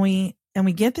we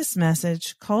get this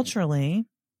message culturally.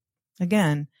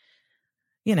 Again,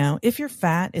 if you're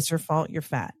fat, it's your fault you're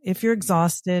fat. If you're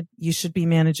exhausted, you should be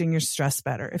managing your stress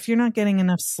better. If you're not getting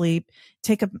enough sleep,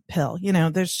 take a pill.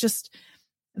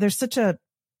 There's such a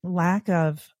lack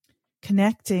of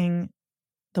connecting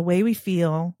the way we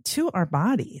feel to our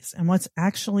bodies and what's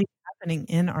actually happening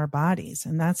in our bodies.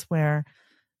 And that's where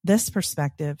this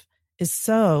perspective is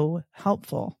so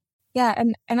helppful. Yeah.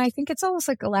 And I think it's almost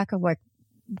like a lack of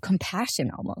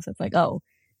compassion almost. It's like, oh,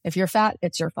 if you're fat,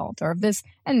 it's your fault, or if this,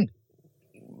 and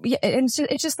yeah, and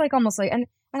it's just like almost like, and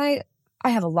I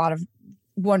have a lot of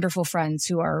wonderful friends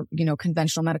who are,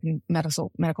 conventional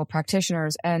medical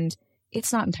practitioners, and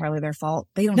it's not entirely their fault.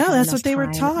 They don't. No, that's what they were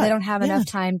taught. They don't have enough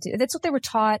time to. That's what they were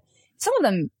taught. Some of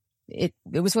them, it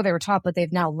was what they were taught, but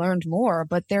they've now learned more.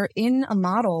 But they're in a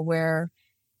model where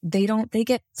they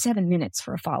get 7 minutes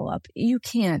for a follow-up. You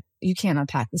can't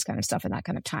unpack this kind of stuff in that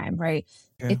kind of time, right?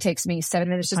 Yeah. It takes me 7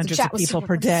 minutes just Hundreds to chat of with people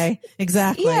per day.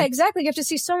 Exactly. Yeah, exactly. You have to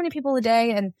see so many people a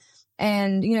day and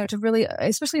to really,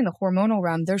 especially in the hormonal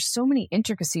realm, there's so many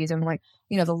intricacies. And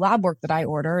the lab work that I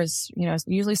order is,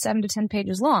 usually 7 to 10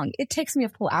 pages long. It takes me a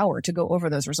full hour to go over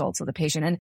those results with the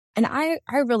patient. And I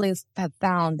really have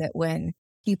found that when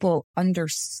people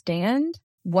understand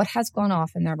what has gone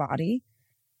off in their body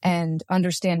and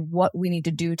understand what we need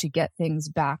to do to get things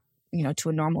back, to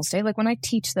a normal state. Like when I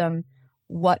teach them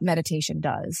what meditation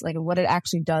does, like what it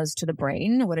actually does to the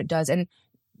brain, what it does. And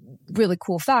really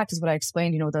cool fact is what I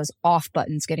explained, those off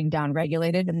buttons getting down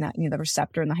regulated and that, the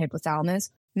receptor in the hypothalamus.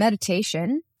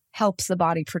 Meditation helps the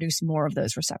body produce more of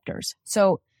those receptors.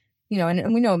 So,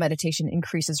 and we know meditation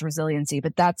increases resiliency,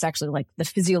 but that's actually like the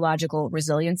physiological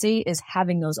resiliency is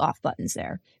having those off buttons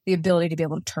there, the ability to be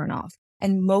able to turn off.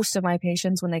 And most of my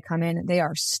patients, when they come in, they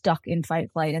are stuck in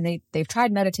fight flight and they've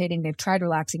tried meditating, they've tried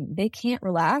relaxing. They can't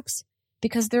relax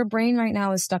because their brain right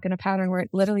now is stuck in a pattern where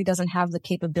it literally doesn't have the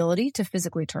capability to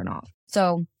physically turn off.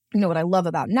 So, what I love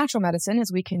about natural medicine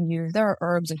is we can use, there are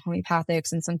herbs and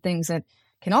homeopathics and some things that,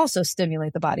 can also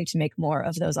stimulate the body to make more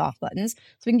of those off buttons.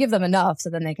 So we can give them enough so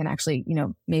then they can actually,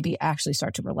 maybe actually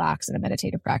start to relax in a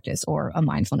meditative practice or a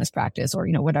mindfulness practice or,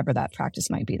 whatever that practice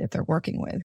might be that they're working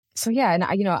with. So yeah, and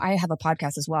I have a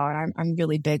podcast as well, and I'm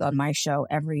really big on my show.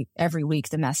 Every week,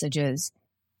 the message is,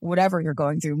 whatever you're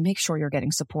going through, make sure you're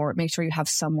getting support. Make sure you have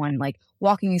someone like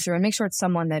walking you through, and make sure it's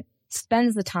someone that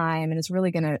spends the time and is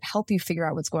really going to help you figure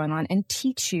out what's going on and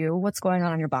teach you what's going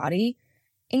on in your body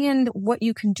and what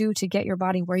you can do to get your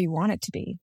body where you want it to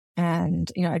be. And,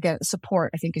 again,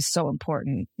 support, I think, is so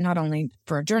important, not only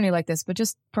for a journey like this, but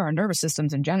just for our nervous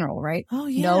systems in general, right? Oh,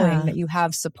 yeah. Knowing that you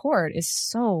have support is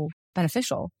so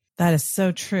beneficial. That is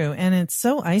so true. And it's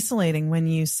so isolating when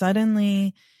you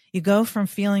go from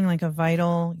feeling like a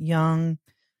vital young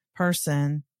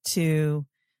person to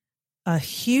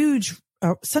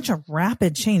such a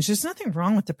rapid change. There's nothing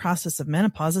wrong with the process of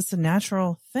menopause. It's a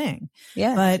natural thing.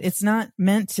 Yeah. But it's not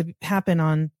meant to happen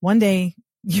on one day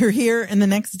you're here and the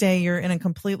next day you're in a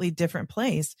completely different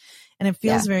place. And it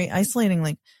feels very isolating.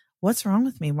 Like, what's wrong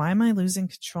with me? Why am I losing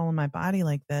control of my body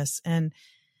like this? And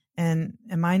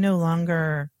am I no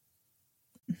longer,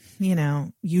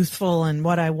 youthful and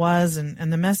what I was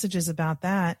and the messages about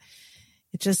that?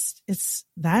 It's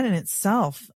that in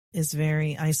itself is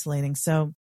very isolating.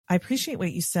 So I appreciate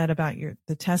what you said about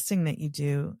the testing that you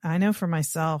do. I know for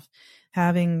myself,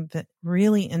 having the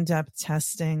really in-depth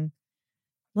testing,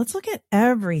 let's look at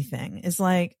everything is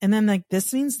like, and then like,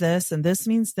 this means this, and this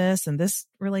means this, and this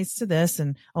relates to this.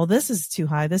 And, oh, this is too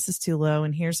high. This is too low.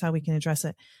 And here's how we can address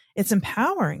it. It's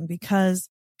empowering because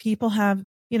people have,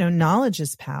 knowledge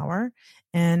is power,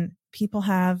 and people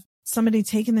have somebody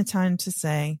taking the time to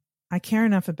say, I care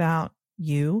enough about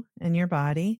you and your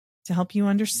body to help you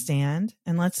understand,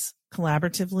 and let's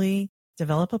collaboratively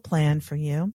develop a plan for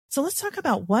you. So let's talk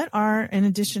about what are, in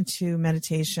addition to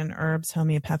meditation, herbs,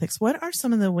 homeopathics, what are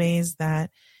some of the ways that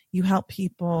you help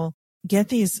people get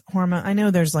these hormones? I know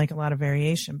there's like a lot of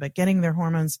variation, but getting their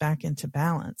hormones back into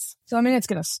balance. So, it's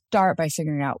going to start by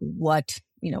figuring out where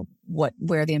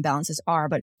the imbalances are.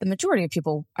 But the majority of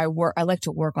people I like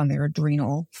to work on their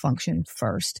adrenal function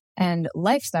first. And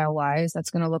lifestyle wise, that's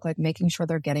going to look like making sure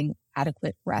they're getting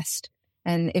adequate rest.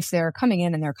 And if they're coming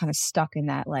in and they're kind of stuck in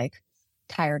that like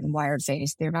tired and wired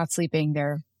phase, they're not sleeping,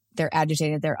 they're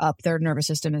agitated, they're up, their nervous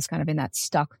system is kind of in that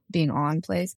stuck being on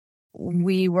place.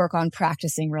 We work on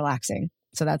practicing relaxing.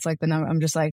 So that's like the number. I'm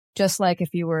just like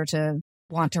if you were to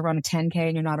want to run a 10K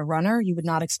and you're not a runner, you would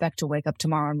not expect to wake up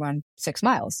tomorrow and run 6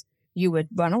 miles. You would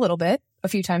run a little bit a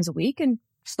few times a week and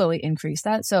slowly increase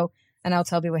that. So, and I'll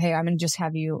tell people, hey, I'm going to just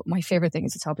have you, my favorite thing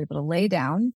is to tell people to lay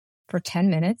down for 10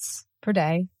 minutes per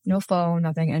day, no phone,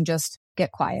 nothing, and just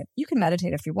get quiet. You can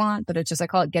meditate if you want, but it's just, I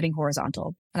call it getting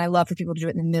horizontal. And I love for people to do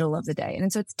it in the middle of the day.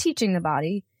 And so it's teaching the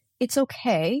body, it's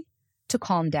okay to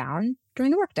calm down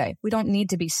during the workday. We don't need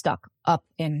to be stuck up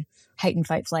in heightened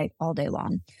fight flight all day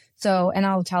long. So, and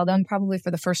I'll tell them probably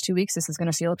for the first 2 weeks, this is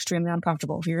going to feel extremely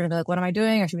uncomfortable. If you're going to be like, what am I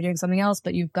doing? I should be doing something else.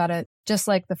 But you've got to, just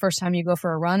like the first time you go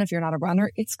for a run, if you're not a runner,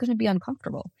 it's going to be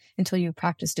uncomfortable until you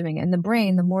practice doing it. And the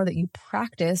brain, the more that you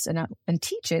practice and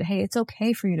teach it, hey, it's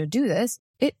okay for you to do this.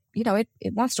 It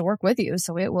wants to work with you.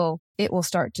 So it will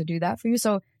start to do that for you.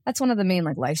 So that's one of the main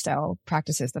like lifestyle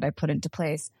practices that I put into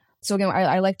place. So again,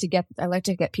 I like to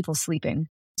get people sleeping.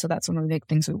 So that's one of the big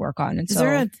things we work on. And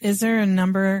is there a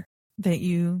number that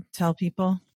you tell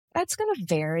people? That's going to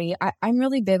vary. I'm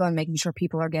really big on making sure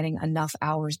people are getting enough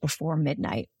hours before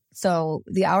midnight. So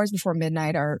the hours before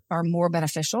midnight are more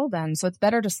beneficial than, so it's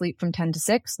better to sleep from 10 to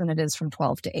 6 than it is from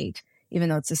 12 to 8, even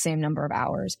though it's the same number of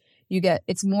hours.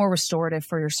 It's more restorative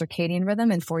for your circadian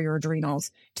rhythm and for your adrenals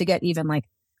to get even like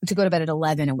to go to bed at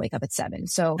 11 and wake up at 7.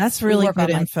 So that's really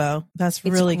good info. That's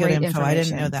really good info. I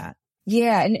didn't know that.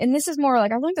 Yeah. And this is more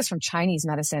like, I learned this from Chinese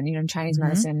medicine. In Chinese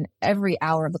medicine, every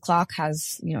hour of the clock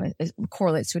has, it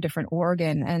correlates to a different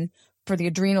organ. And for the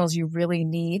adrenals, you really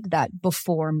need that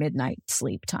before midnight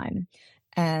sleep time.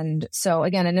 And so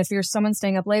again, and if you're someone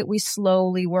staying up late, we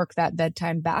slowly work that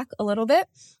bedtime back a little bit.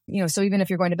 So even if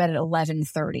you're going to bed at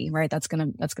 11:30, right, that's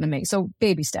going to make, so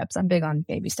baby steps. I'm big on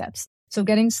baby steps. So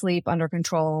getting sleep under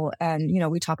control. And,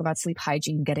 we talk about sleep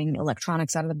hygiene, getting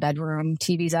electronics out of the bedroom,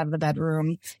 TVs out of the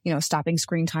bedroom, stopping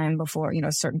screen time before,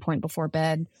 a certain point before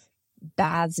bed,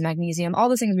 baths, magnesium, all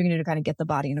the things we can do to kind of get the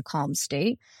body in a calm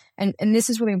state. And this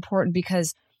is really important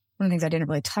because one of the things I didn't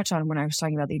really touch on when I was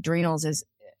talking about the adrenals is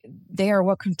they are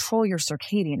what control your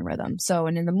circadian rhythm. So,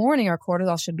 and in the morning, our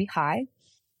cortisol should be high.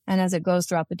 And as it goes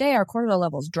throughout the day, our cortisol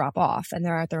levels drop off and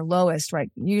they're at their lowest,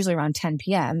 right? Usually around 10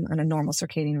 p.m. on a normal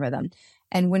circadian rhythm.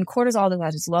 And when cortisol is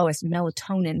at its lowest,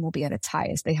 melatonin will be at its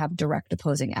highest. They have direct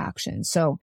opposing action.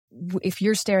 So if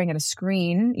you're staring at a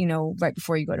screen, right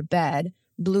before you go to bed,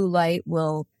 blue light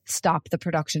will stop the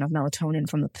production of melatonin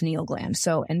from the pineal gland.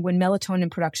 So, and when melatonin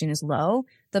production is low,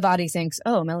 the body thinks,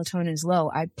 oh, melatonin is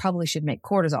low, I probably should make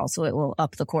cortisol. So it will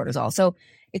up the cortisol. So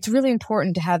it's really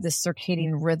important to have this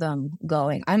circadian rhythm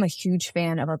going. I'm a huge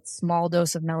fan of a small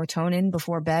dose of melatonin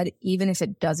before bed, even if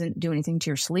it doesn't do anything to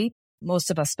your sleep.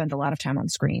 Most of us spend a lot of time on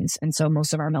screens. And so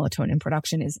most of our melatonin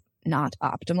production is not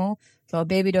optimal. So a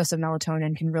baby dose of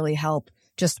melatonin can really help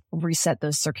just reset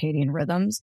those circadian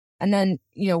rhythms. And then,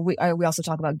 we also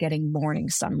talk about getting morning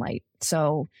sunlight.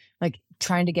 So like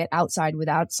trying to get outside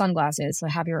without sunglasses. So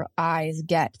have your eyes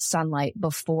get sunlight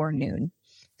before noon.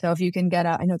 So if you can get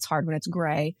out, I know it's hard when it's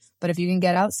gray, but if you can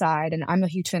get outside, and I'm a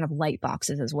huge fan of light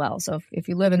boxes as well. So if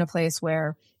you live in a place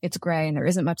where it's gray and there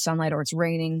isn't much sunlight or it's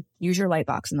raining, use your light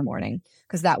box in the morning,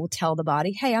 because that will tell the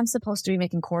body, hey, I'm supposed to be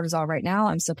making cortisol right now.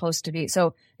 I'm supposed to be.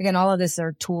 So again, all of this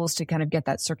are tools to kind of get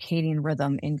that circadian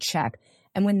rhythm in check.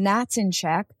 And when that's in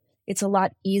check, it's a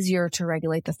lot easier to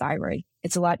regulate the thyroid.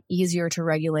 It's a lot easier to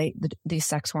regulate the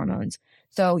sex hormones.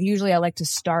 So usually I like to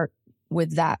start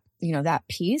with that, that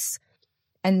piece.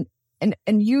 And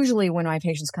usually when my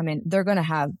patients come in, they're going to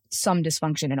have some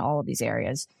dysfunction in all of these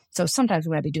areas. So sometimes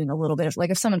we might be doing a little bit of, like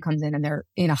if someone comes in and they're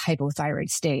in a hypothyroid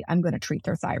state, I'm going to treat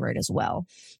their thyroid as well.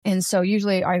 And so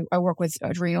usually I work with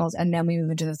adrenals, and then we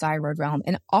move into the thyroid realm.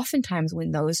 And oftentimes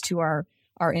when those two are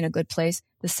in a good place,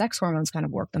 the sex hormones kind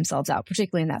of work themselves out,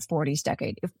 particularly in that 40s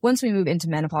decade. Once we move into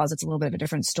menopause, it's a little bit of a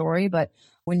different story. But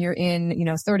when you're in,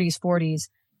 30s, 40s,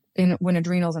 when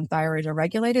adrenals and thyroid are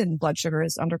regulated and blood sugar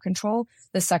is under control,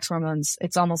 the sex hormones,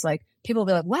 it's almost like people will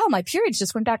be like, wow, my periods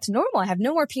just went back to normal. I have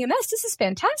no more PMS. This is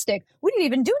fantastic. We didn't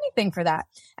even do anything for that.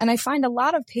 And I find a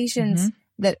lot of patients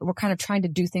that were kind of trying to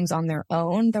do things on their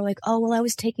own. They're like, oh, well, I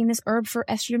was taking this herb for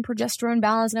estrogen progesterone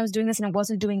balance and I was doing this and it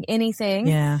wasn't doing anything.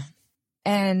 Yeah.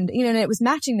 And, and it was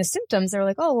matching the symptoms. They're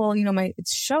like, oh, well,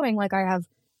 it's showing like I have,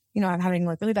 I'm having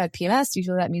like really bad PMS.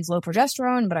 Usually that means low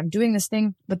progesterone, but I'm doing this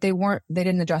thing, but they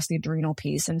didn't address the adrenal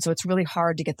piece. And so it's really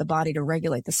hard to get the body to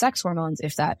regulate the sex hormones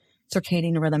if that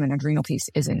circadian rhythm and adrenal piece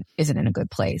isn't in a good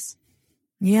place.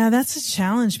 Yeah, that's a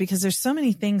challenge because there's so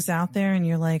many things out there and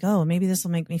you're like, oh, maybe this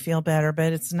will make me feel better,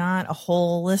 but it's not a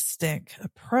holistic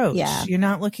approach. Yeah. You're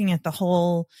not looking at the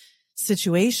whole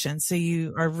situation. So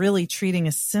you are really treating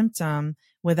a symptom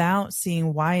without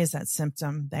seeing why is that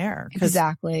symptom there.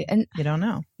 Exactly. And you don't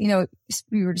know.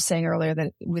 We were just saying earlier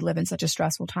that we live in such a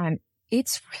stressful time.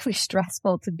 It's really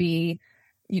stressful to be,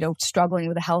 struggling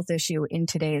with a health issue in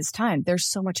today's time. There's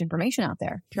so much information out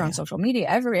there. If you're on social media,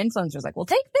 every influencer is like, well,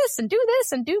 take this and do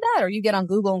this and do that. Or you get on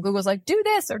Google and Google's like, do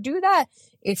this or do that.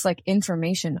 It's like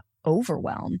information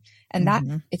overwhelm. And that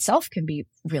itself can be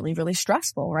really, really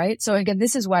stressful, right? So again,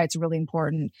 this is why it's really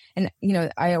important. And,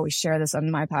 I always share this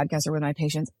on my podcast or with my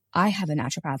patients. I have a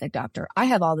naturopathic doctor. I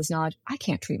have all this knowledge. I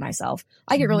can't treat myself.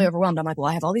 I get really overwhelmed. I'm like,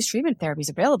 well, I have all these treatment therapies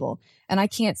available and I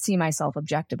can't see myself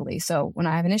objectively. So when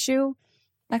I have an issue,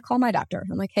 I call my doctor.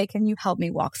 I'm like, hey, can you help me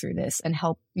walk through this and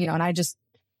help, and I just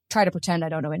try to pretend I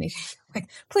don't know anything. Like,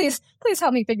 please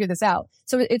help me figure this out.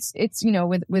 So it's,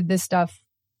 with this stuff,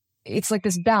 it's like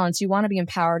this balance. You want to be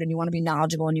empowered and you want to be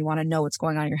knowledgeable and you want to know what's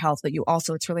going on in your health, but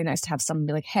it's really nice to have someone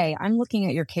be like, hey, I'm looking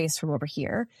at your case from over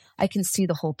here. I can see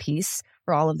the whole piece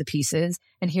or all of the pieces.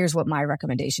 And here's what my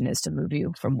recommendation is to move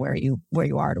you from where you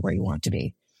are to where you want to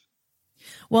be.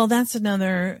 Well, that's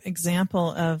another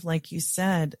example of, like you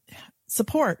said,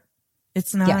 support.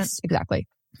 It's not. Yes, exactly.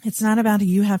 It's not about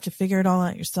you have to figure it all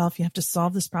out yourself. You have to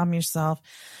solve this problem yourself.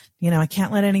 I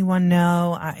can't let anyone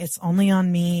know. It's only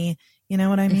on me. You know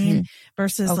what I mean?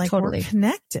 Versus totally. We're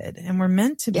connected and we're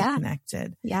meant to be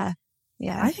connected. Yeah.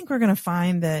 Yeah. I think we're going to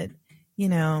find that,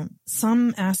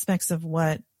 some aspects of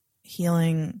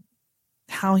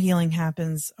how healing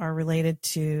happens are related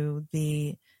to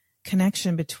the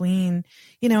connection between,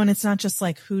 and it's not just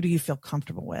like, who do you feel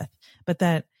comfortable with, but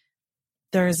that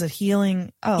there is a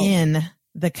healing in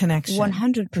the connection.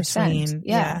 100%.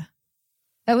 Yeah.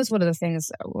 That was one of the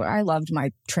things where I loved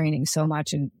my training so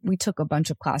much. And we took a bunch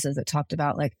of classes that talked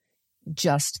about like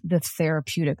just the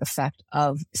therapeutic effect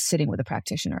of sitting with a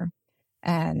practitioner.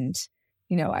 And,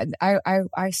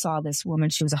 I saw this woman,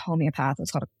 she was a homeopath. It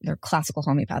was called their classical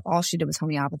homeopath. All she did was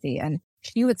homeopathy. And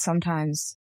she would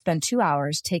sometimes spend 2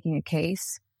 hours taking a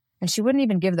case and she wouldn't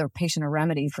even give the patient a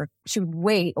remedy she would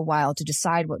wait a while to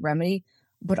decide what remedy,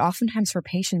 but oftentimes her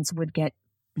patients would get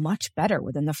much better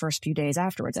within the first few days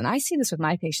afterwards. And I see this with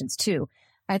my patients too.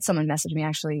 I had someone message me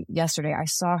actually yesterday. I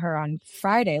saw her on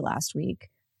Friday last week.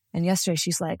 And yesterday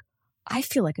she's like, I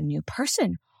feel like a new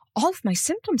person. All of my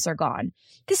symptoms are gone.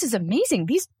 This is amazing.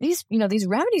 These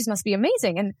remedies must be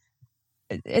amazing.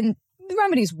 And the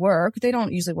remedies work. They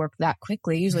don't usually work that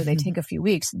quickly. Usually they take a few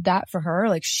weeks. That for her,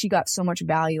 like she got so much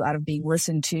value out of being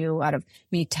listened to, out of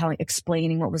me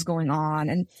explaining what was going on.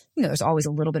 And, there's always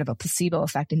a little bit of a placebo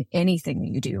effect in anything that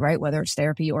you do, right? Whether it's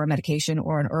therapy or a medication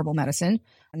or an herbal medicine.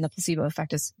 And the placebo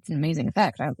effect is an amazing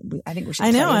effect. I think we should. I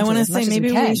know. I want to say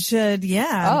maybe we should.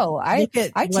 Yeah. Oh, I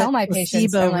tell my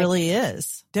patients placebo really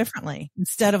is differently,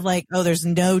 instead of like, oh, there's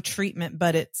no treatment,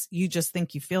 but you just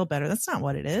think you feel better. That's not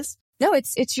what it is. No,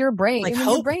 it's your brain. Like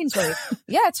hope. Your brain's really,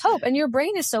 it's hope. And your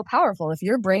brain is so powerful. If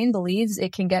your brain believes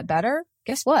it can get better,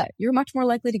 guess what? You're much more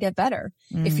likely to get better.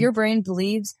 If your brain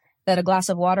believes that a glass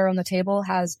of water on the table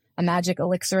has a magic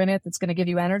elixir in it that's going to give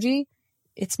you energy,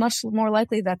 it's much more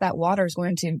likely that water is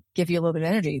going to give you a little bit of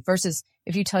energy, versus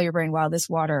if you tell your brain, wow, this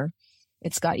water,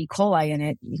 it's got E. coli in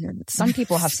it. Some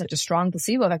people have such a strong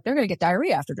placebo effect, they're going to get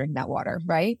diarrhea after drinking that water,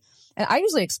 right? And I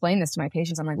usually explain this to my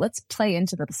patients. I'm like, let's play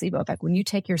into the placebo effect. When you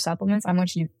take your supplements, I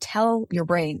want you to tell your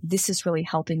brain, this is really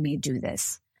helping me do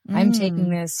this. I'm taking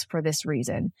this for this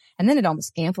reason. And then it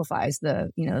almost amplifies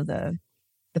the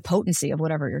potency of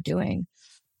whatever you're doing,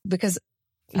 because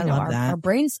our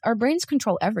brains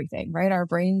control everything, right? Our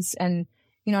brains, and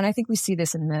I think we see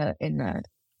this in the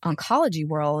oncology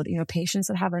world. Patients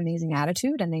that have an amazing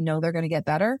attitude and they know they're going to get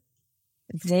better,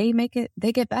 they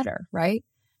get better, right?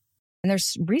 And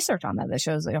there's research on that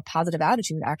shows that a positive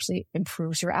attitude actually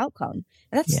improves your outcome.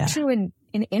 And that's true in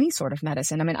any sort of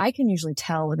medicine. I mean, I can usually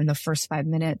tell within the first 5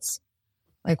 minutes,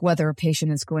 like whether a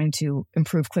patient is going to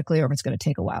improve quickly or if it's going to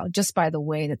take a while, just by the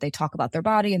way that they talk about their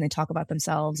body and they talk about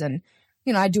themselves. And,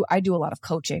 I do a lot of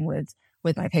coaching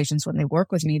with my patients when they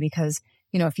work with me, because,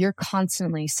 if you're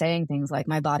constantly saying things like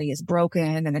my body is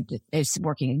broken and it's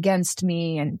working against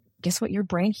me, and guess what? Your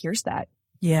brain hears that.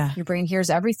 Yeah. Your brain hears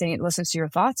everything. It listens to your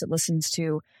thoughts. It listens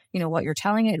to, what you're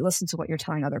telling it. It listens to what you're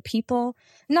telling other people.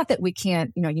 Not that we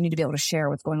can't, you need to be able to share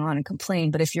what's going on and complain.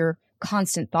 But if your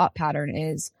constant thought pattern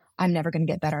is, I'm never going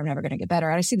to get better, I'm never going to get better.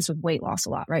 And I see this with weight loss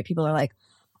a lot, right? People are like,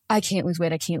 I can't lose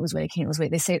weight. I can't lose weight. I can't lose weight.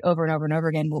 They say it over and over and over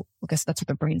again. Well, I guess that's what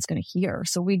their brain's going to hear.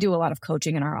 So we do a lot of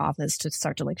coaching in our office to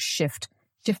start to like shift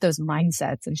those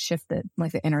mindsets and shift the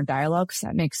inner dialogue. Cause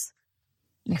that makes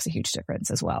a huge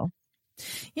difference as well.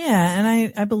 Yeah.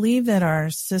 And I believe that our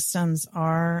systems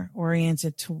are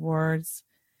oriented towards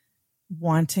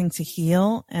wanting to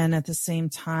heal. And at the same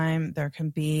time, there can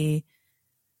be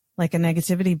like a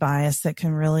negativity bias that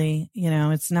can really,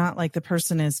 it's not like the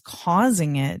person is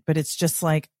causing it, but it's just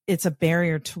like, it's a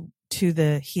barrier to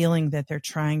the healing that they're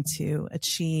trying to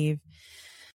achieve.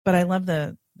 But I love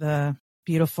the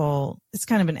beautiful, it's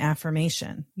kind of an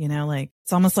affirmation, like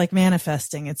it's almost like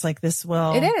manifesting. It's like, this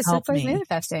will It is. help It's like me.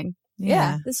 manifesting.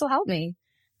 Yeah, this will help me.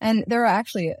 And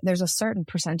there's a certain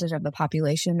percentage of the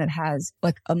population that has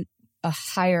like a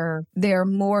higher, they're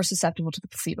more susceptible to the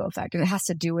placebo effect. And it has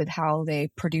to do with how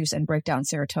they produce and break down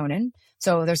serotonin.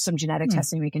 So there's some genetic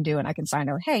testing we can do, and I can find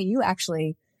out, hey, you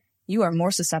are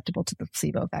more susceptible to the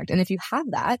placebo effect. And if you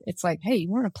have that, it's like, hey, you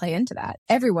want to play into that.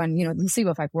 Everyone, the placebo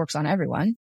effect works on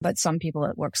everyone, but some people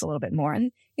it works a little bit more.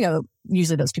 And,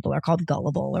 usually those people are called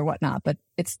gullible or whatnot, but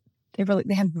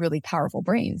they have really powerful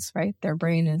brains, right? Their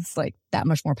brain is like that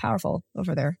much more powerful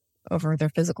over their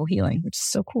physical healing, which is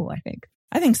so cool, I think.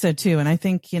 I think so too. And I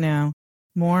think,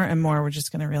 more and more, we're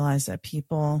just going to realize that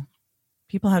people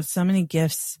have so many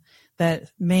gifts that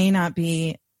may not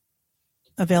be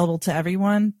available to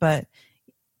everyone, but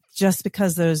just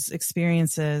because those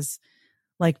experiences,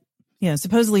 like,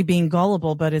 supposedly being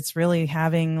gullible, but it's really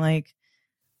having like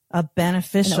a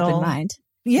beneficial an open mind.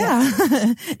 Yeah.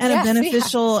 And a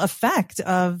beneficial effect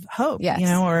of hope,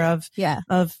 or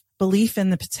of belief in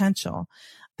the potential.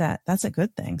 That's a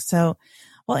good thing. So,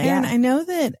 well, Erin, I know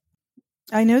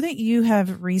that you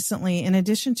have recently, in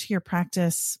addition to your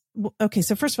practice. Okay.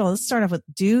 So first of all, let's start off with,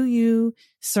 do you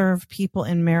serve people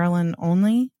in Maryland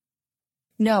only?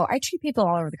 No, I treat people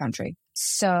all over the country.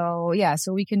 So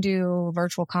so we can do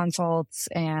virtual consults,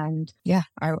 and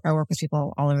I work with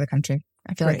people all over the country.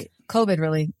 I feel like COVID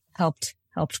really helped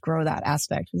grow that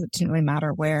aspect, because it didn't really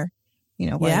matter where we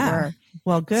were.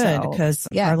 Well, good, because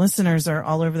our listeners are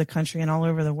all over the country and all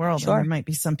over the world. Sure. And there might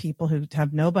be some people who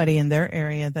have nobody in their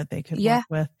area that they could work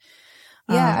with.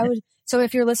 I would. So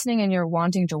if you're listening and you're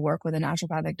wanting to work with a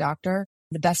naturopathic doctor,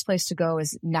 the best place to go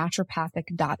is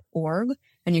naturopathic.org.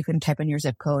 And you can type in your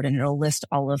zip code and it'll list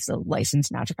all of the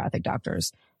licensed naturopathic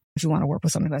doctors if you want to work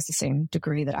with someone who has the same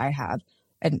degree that I have.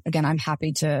 And again, I'm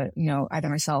happy to, either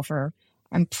myself or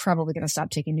I'm probably going to stop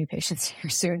taking new patients here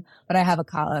soon. But I have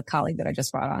a colleague that I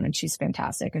just brought on, and she's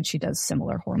fantastic, and she does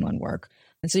similar hormone work.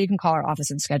 And so you can call our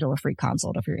office and schedule a free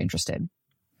consult if you're interested.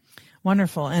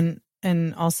 Wonderful.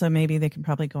 And also maybe they can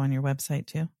probably go on your website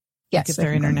too. Yes. Like if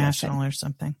they're international or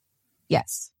something.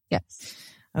 Yes. Yes.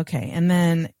 Okay. And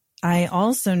then I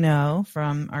also know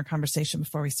from our conversation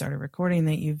before we started recording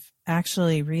that you've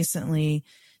actually recently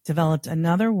developed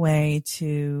another way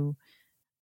to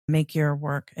make your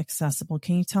work accessible.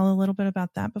 Can you tell a little bit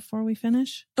about that before we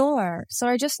finish? Sure. So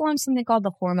I just launched something called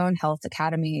the Hormone Health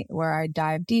Academy, where I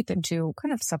dive deep into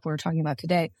kind of stuff we're talking about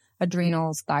today: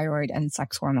 adrenals, thyroid, and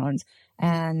sex hormones.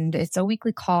 And it's a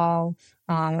weekly call,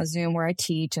 a Zoom where I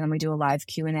teach, and then we do a live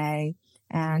Q&A,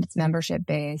 and it's membership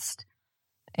based.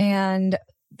 And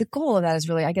the goal of that is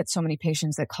really, I get so many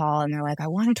patients that call and they're like, I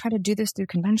want to try to do this through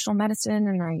conventional medicine,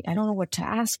 and I don't know what to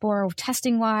ask for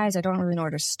testing wise. I don't really know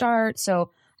where to start.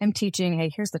 So I'm teaching,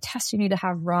 hey, here's the test you need to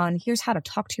have run. Here's how to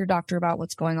talk to your doctor about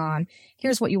what's going on.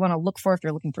 Here's what you want to look for if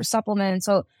you're looking for supplements.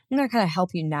 So I'm going to kind of help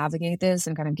you navigate this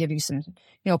and kind of give you some,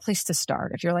 place to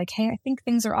start. If you're like, hey, I think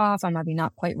things are off, I'm maybe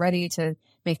not quite ready to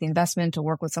make the investment to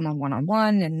work with someone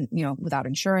one-on-one and, without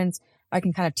insurance, I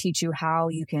can kind of teach you how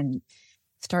you can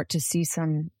start to see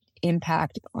some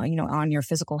impact, on your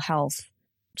physical health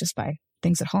just by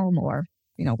things at home or,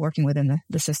 working within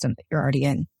the system that you're already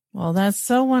in. Well, that's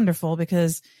so wonderful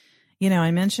because,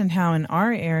 I mentioned how in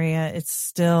our area, it's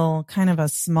still kind of a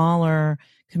smaller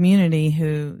community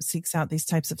who seeks out these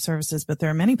types of services, but there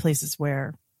are many places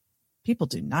where people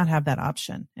do not have that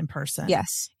option in person.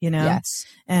 Yes. Yes.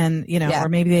 And, or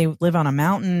maybe they live on a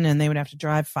mountain and they would have to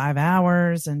drive 5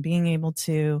 hours, and being able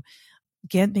to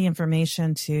get the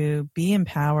information to be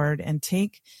empowered and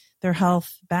take their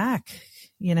health back,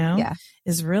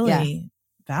 is really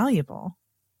valuable.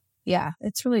 Yeah,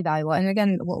 it's really valuable. And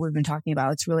again, what we've been talking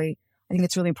about, I think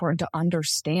it's really important to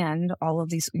understand all of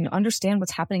these, understand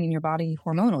what's happening in your body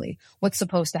hormonally, what's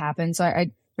supposed to happen. So I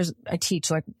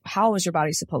teach, like, how is your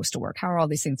body supposed to work? How are all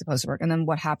these things supposed to work? And then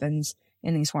what happens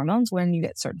in these hormones when you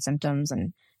get certain symptoms,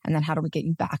 and then how do we get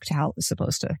you back to how it was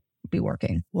supposed to be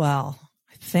working? Well,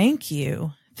 thank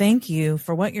you. Thank you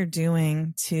for what you're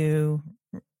doing to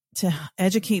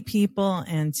educate people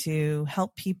and to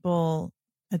help people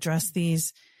address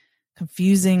these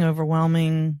confusing,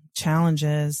 overwhelming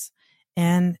challenges,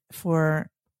 and for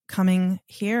coming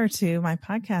here to my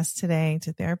podcast today,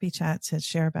 to Therapy Chat, to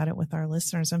share about it with our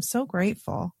listeners. I'm so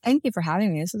grateful. Thank you for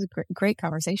having me. This is a great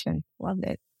conversation. Loved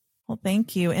it. Well,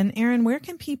 thank you. And Erin, what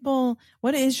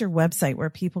is your website where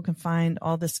people can find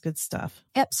all this good stuff?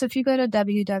 Yep. So if you go to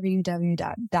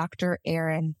www.drerin,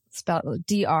 spelled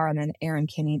DR, and then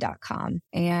erinkinney.com.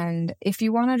 And if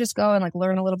you want to just go and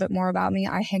learn a little bit more about me,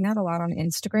 I hang out a lot on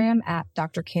Instagram at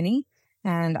Dr. Kinney.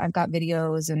 And I've got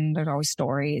videos and there's always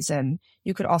stories. And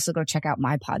you could also go check out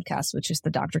my podcast, which is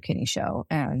the Dr. Kinney Show.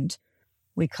 And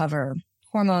we cover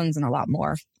hormones and a lot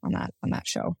more on that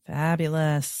show.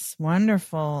 Fabulous.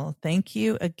 Wonderful. Thank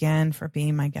you again for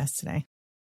being my guest today.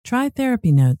 Try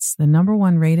Therapy Notes, the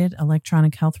 #1 rated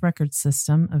electronic health record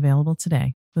system, available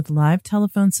today. With live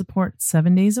telephone support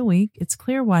 7 days a week, it's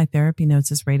clear why Therapy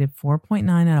Notes is rated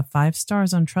 4.9 out of 5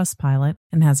 stars on Trustpilot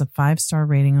and has a 5-star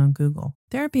rating on Google.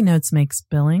 Therapy Notes makes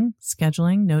billing,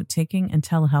 scheduling, note-taking, and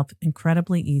telehealth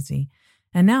incredibly easy.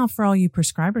 And now, for all you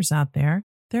prescribers out there,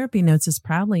 Therapy Notes is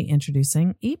proudly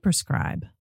introducing ePrescribe.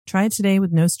 Try it today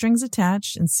with no strings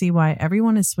attached and see why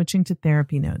everyone is switching to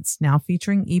Therapy Notes, now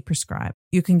featuring ePrescribe.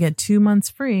 You can get 2 months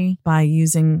free by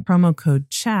using promo code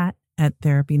CHAT at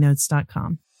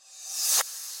therapynotes.com.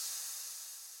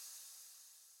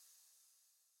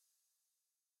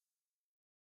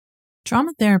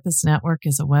 Trauma Therapist Network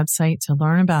is a website to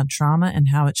learn about trauma and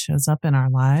how it shows up in our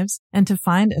lives, and to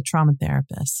find a trauma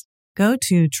therapist. Go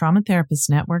to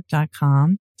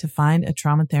traumatherapistnetwork.com to find a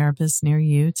trauma therapist near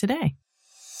you today.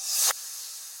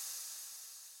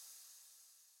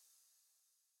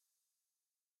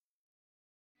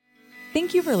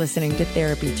 Thank you for listening to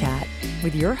Therapy Chat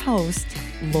with your host,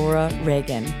 Laura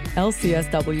Reagan,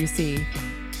 LCSWC.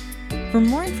 For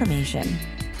more information,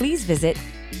 please visit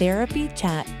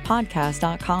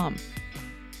therapychatpodcast.com.